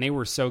think, and they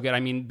were so good.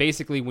 I mean,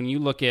 basically, when you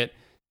look at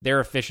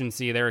their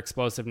efficiency, their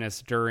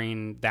explosiveness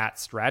during that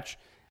stretch,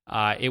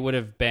 it would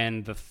have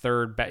been the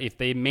third best. If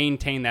they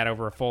maintained that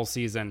over a full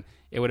season,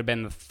 it would have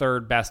been the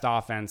third best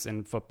offense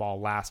in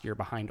football last year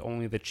behind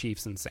only the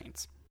Chiefs and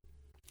Saints.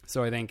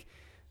 So I think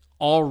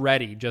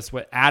already just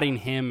with adding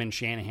him and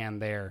Shanahan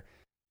there,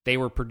 they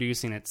were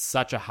producing at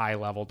such a high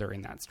level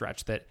during that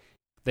stretch that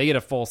they get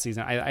a full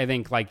season. I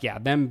think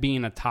them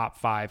being a top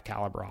 5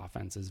 caliber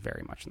offense is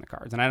very much in the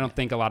cards. And I don't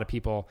think a lot of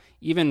people,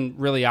 even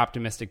really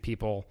optimistic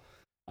people,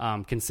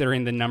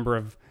 considering the number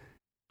of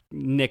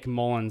Nick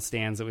Mullins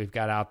stands that we've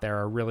got out there,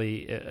 are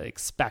really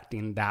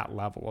expecting that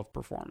level of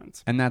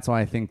performance. And that's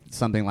why I think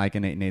something like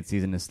an 8-8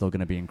 season is still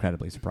going to be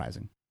incredibly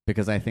surprising.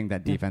 Because I think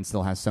that defense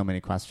still has so many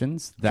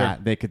questions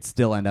that they could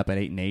still end up at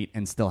 8-8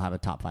 and still have a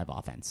top 5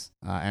 offense.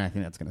 And I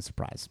think that's going to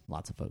surprise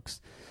lots of folks.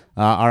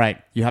 All right.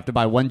 You have to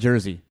buy one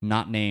jersey,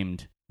 not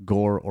named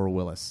Gore or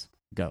Willis.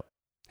 Go.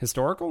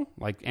 Historical?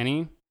 Like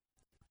any?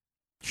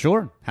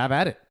 Sure. Have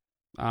at it.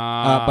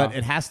 But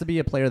it has to be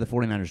a player the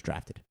 49ers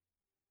drafted.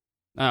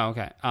 Oh,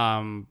 okay.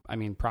 I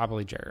mean,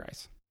 probably Jerry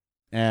Rice.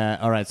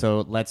 All right.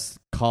 So let's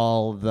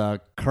call the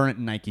current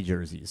Nike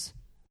jerseys.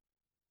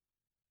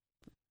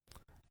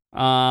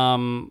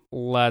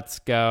 Let's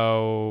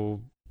go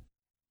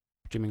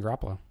Jimmy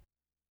Garoppolo.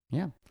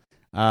 Yeah.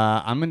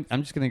 I'm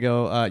just gonna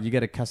go. You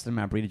get a custom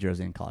Brady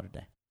jersey and call it a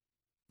day.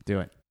 Do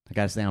it. I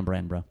gotta stay on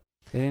brand, bro.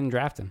 They didn't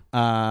draft him.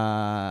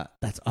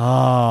 That's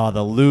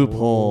the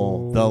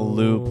loophole. Ooh, the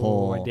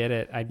loophole. I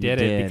did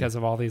it because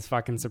of all these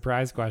fucking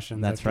surprise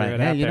questions. That's right.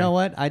 Hey, you know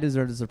what? I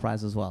deserve a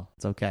surprise as well.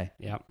 It's okay.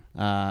 Yep.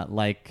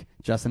 Like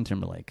Justin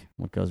Timberlake.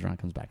 What goes around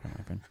comes back around,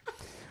 my friend.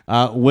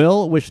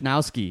 Will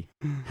Wishnowsky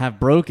have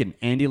broken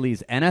Andy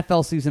Lee's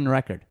NFL season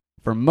record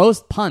for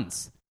most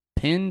punts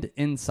pinned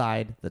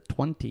inside the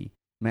 20?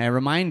 May I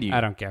remind you?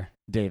 I don't care.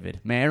 David,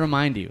 may I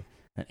remind you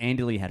that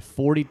Andy Lee had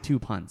 42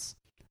 punts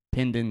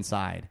pinned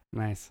inside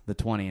the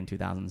 20 in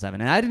 2007.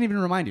 And I didn't even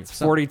remind you.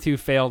 42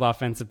 failed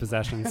offensive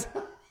possessions.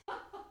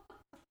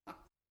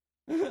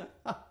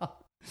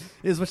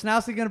 Is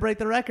Wishnowsky going to break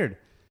the record?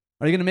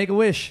 Are you going to make a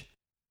wish?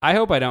 I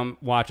hope I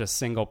don't watch a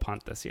single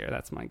punt this year.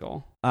 That's my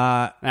goal.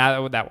 That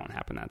won't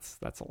happen.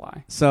 That's a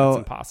lie. So it's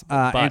impossible.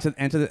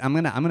 I'm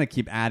gonna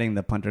keep adding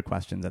the punter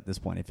questions at this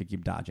point if you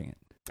keep dodging it.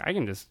 I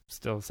can just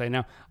still say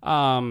no.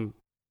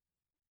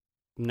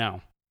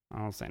 No,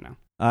 I'll say no.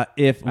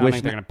 If I don't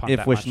think they're going to punt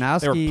that much. Wishnowsky,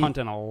 they were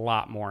punting a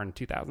lot more in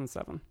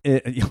 2007.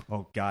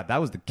 Oh God,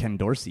 that was the Ken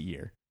Dorsey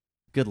year.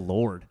 Good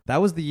Lord,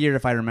 that was the year,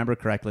 if I remember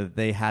correctly, that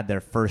they had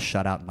their first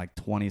shutout in like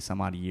 20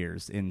 some odd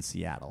years in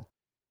Seattle.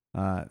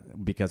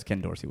 Because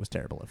Ken Dorsey was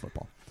terrible at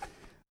football.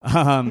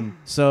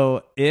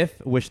 So if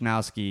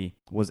Wishnowsky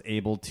was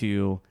able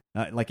to,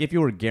 if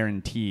you were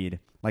guaranteed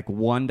like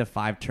 1 to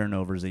 5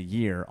 turnovers a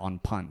year on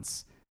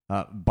punts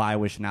by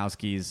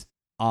Wishnowsky's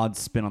odd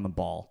spin on the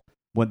ball,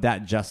 would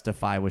that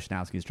justify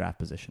Wishnowsky's draft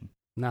position?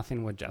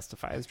 Nothing would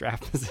justify his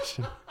draft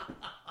position.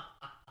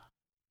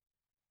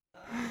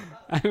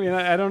 I mean,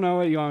 I don't know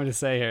what you want me to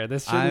say here.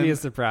 This shouldn't be a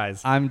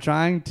surprise. I'm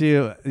trying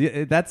to...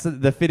 That's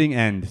the fitting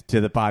end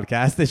to the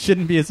podcast. It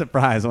shouldn't be a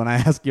surprise when I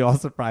ask you all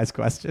surprise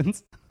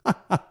questions.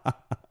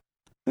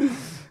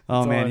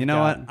 Oh, man. You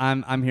know what?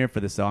 I'm here for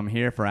this, though. I'm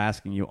here for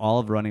asking you all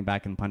of the running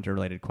back and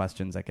punter-related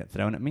questions that get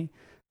thrown at me.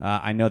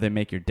 I know they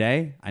make your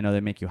day. I know they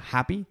make you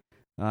happy.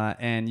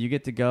 And you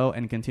get to go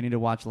and continue to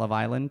watch Love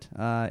Island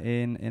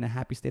in a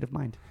happy state of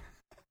mind.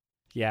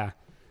 Yeah.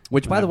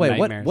 Which, by the way,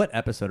 nightmares. what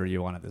episode are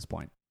you on at this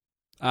point?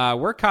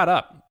 We're caught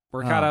up.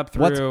 We're caught up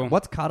through...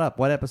 What's caught up?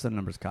 What episode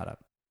number's caught up?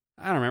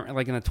 I don't remember,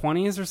 like in the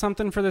 20s or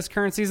something for this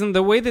current season.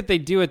 The way that they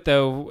do it,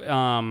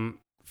 though,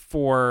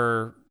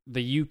 for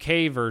the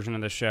UK version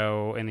of the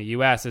show in the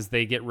US is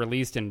they get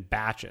released in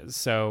batches.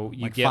 So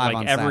you get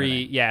like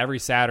every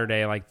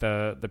Saturday, like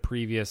the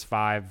previous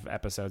 5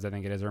 episodes, I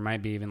think it is, or it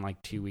might be even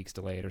like 2 weeks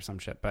delayed or some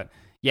shit. But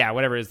yeah,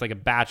 whatever it is, like a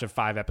batch of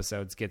 5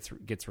 episodes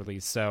gets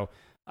released. So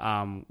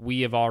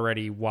we have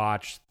already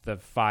watched the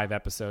 5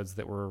 episodes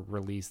that were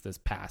released this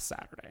past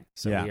Saturday.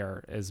 So we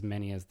are as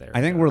many as there.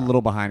 I think we're a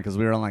little behind because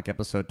we were on like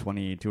episode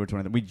 22 or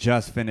 23. We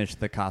just finished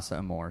the Casa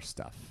Amor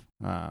stuff,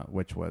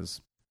 which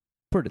was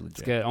pretty legit.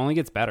 It's good. It only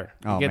gets better.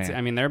 Man.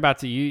 I mean, they're about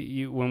to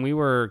you when we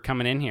were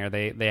coming in here,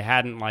 they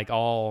hadn't like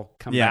all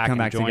come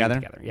back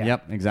together. Yeah.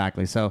 Yep,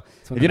 exactly. So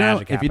if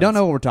you don't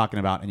know what we're talking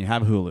about and you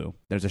have Hulu,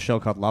 there's a show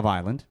called Love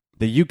Island,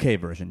 the UK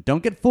version.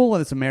 Don't get fooled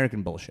with this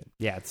American bullshit.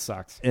 Yeah, it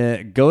sucks.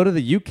 Go to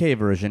the UK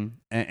version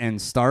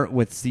and start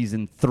with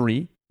season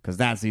 3 because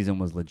that season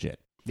was legit.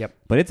 Yep.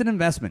 But it's an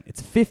investment.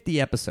 It's 50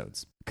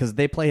 episodes because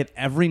they play it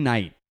every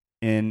night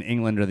in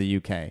England or the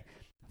UK,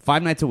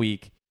 5 nights a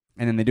week,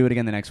 and then they do it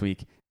again the next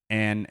week.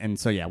 And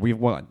so yeah, we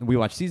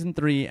watched season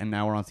 3 and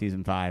now we're on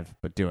season 5.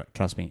 But do it,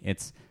 trust me.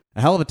 It's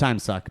a hell of a time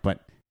suck,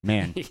 but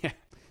man, yeah.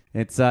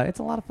 It's a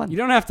lot of fun. You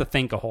don't have to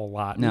think a whole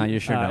lot. No, you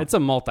sure don't. It's a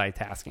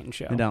multitasking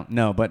show. You don't.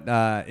 No, but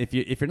if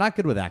you're not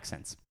good with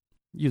accents,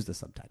 use the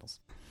subtitles.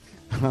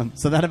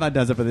 So that about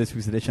does it for this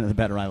week's edition of the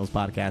Better Rivals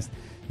podcast.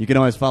 You can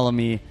always follow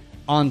me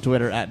on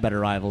Twitter at Better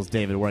Rivals.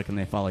 David, where can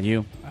they follow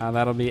you?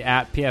 That'll be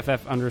at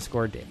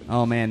PFF_David.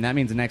 Oh, man, that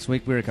means next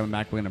week we're coming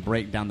back. We're going to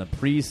break down the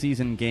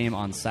preseason game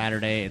on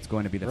Saturday. It's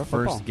going to be the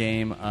first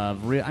game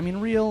of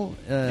real,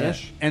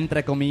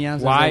 entre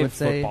comillas, as I would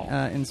say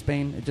in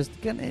Spain. Just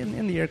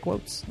in the air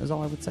quotes is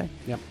all I would say.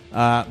 Yep.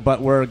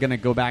 But we're going to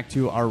go back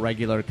to our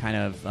regular kind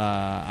of,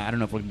 I don't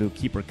know if we're going to do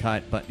keep or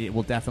cut, but it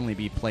will definitely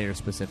be player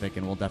specific,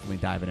 and we'll definitely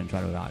dive in and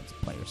try to odds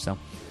players. So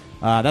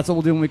that's what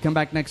we'll do when we come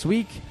back next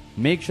week.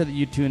 Make sure that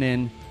you tune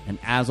in, and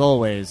as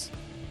always,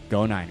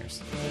 go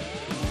Niners.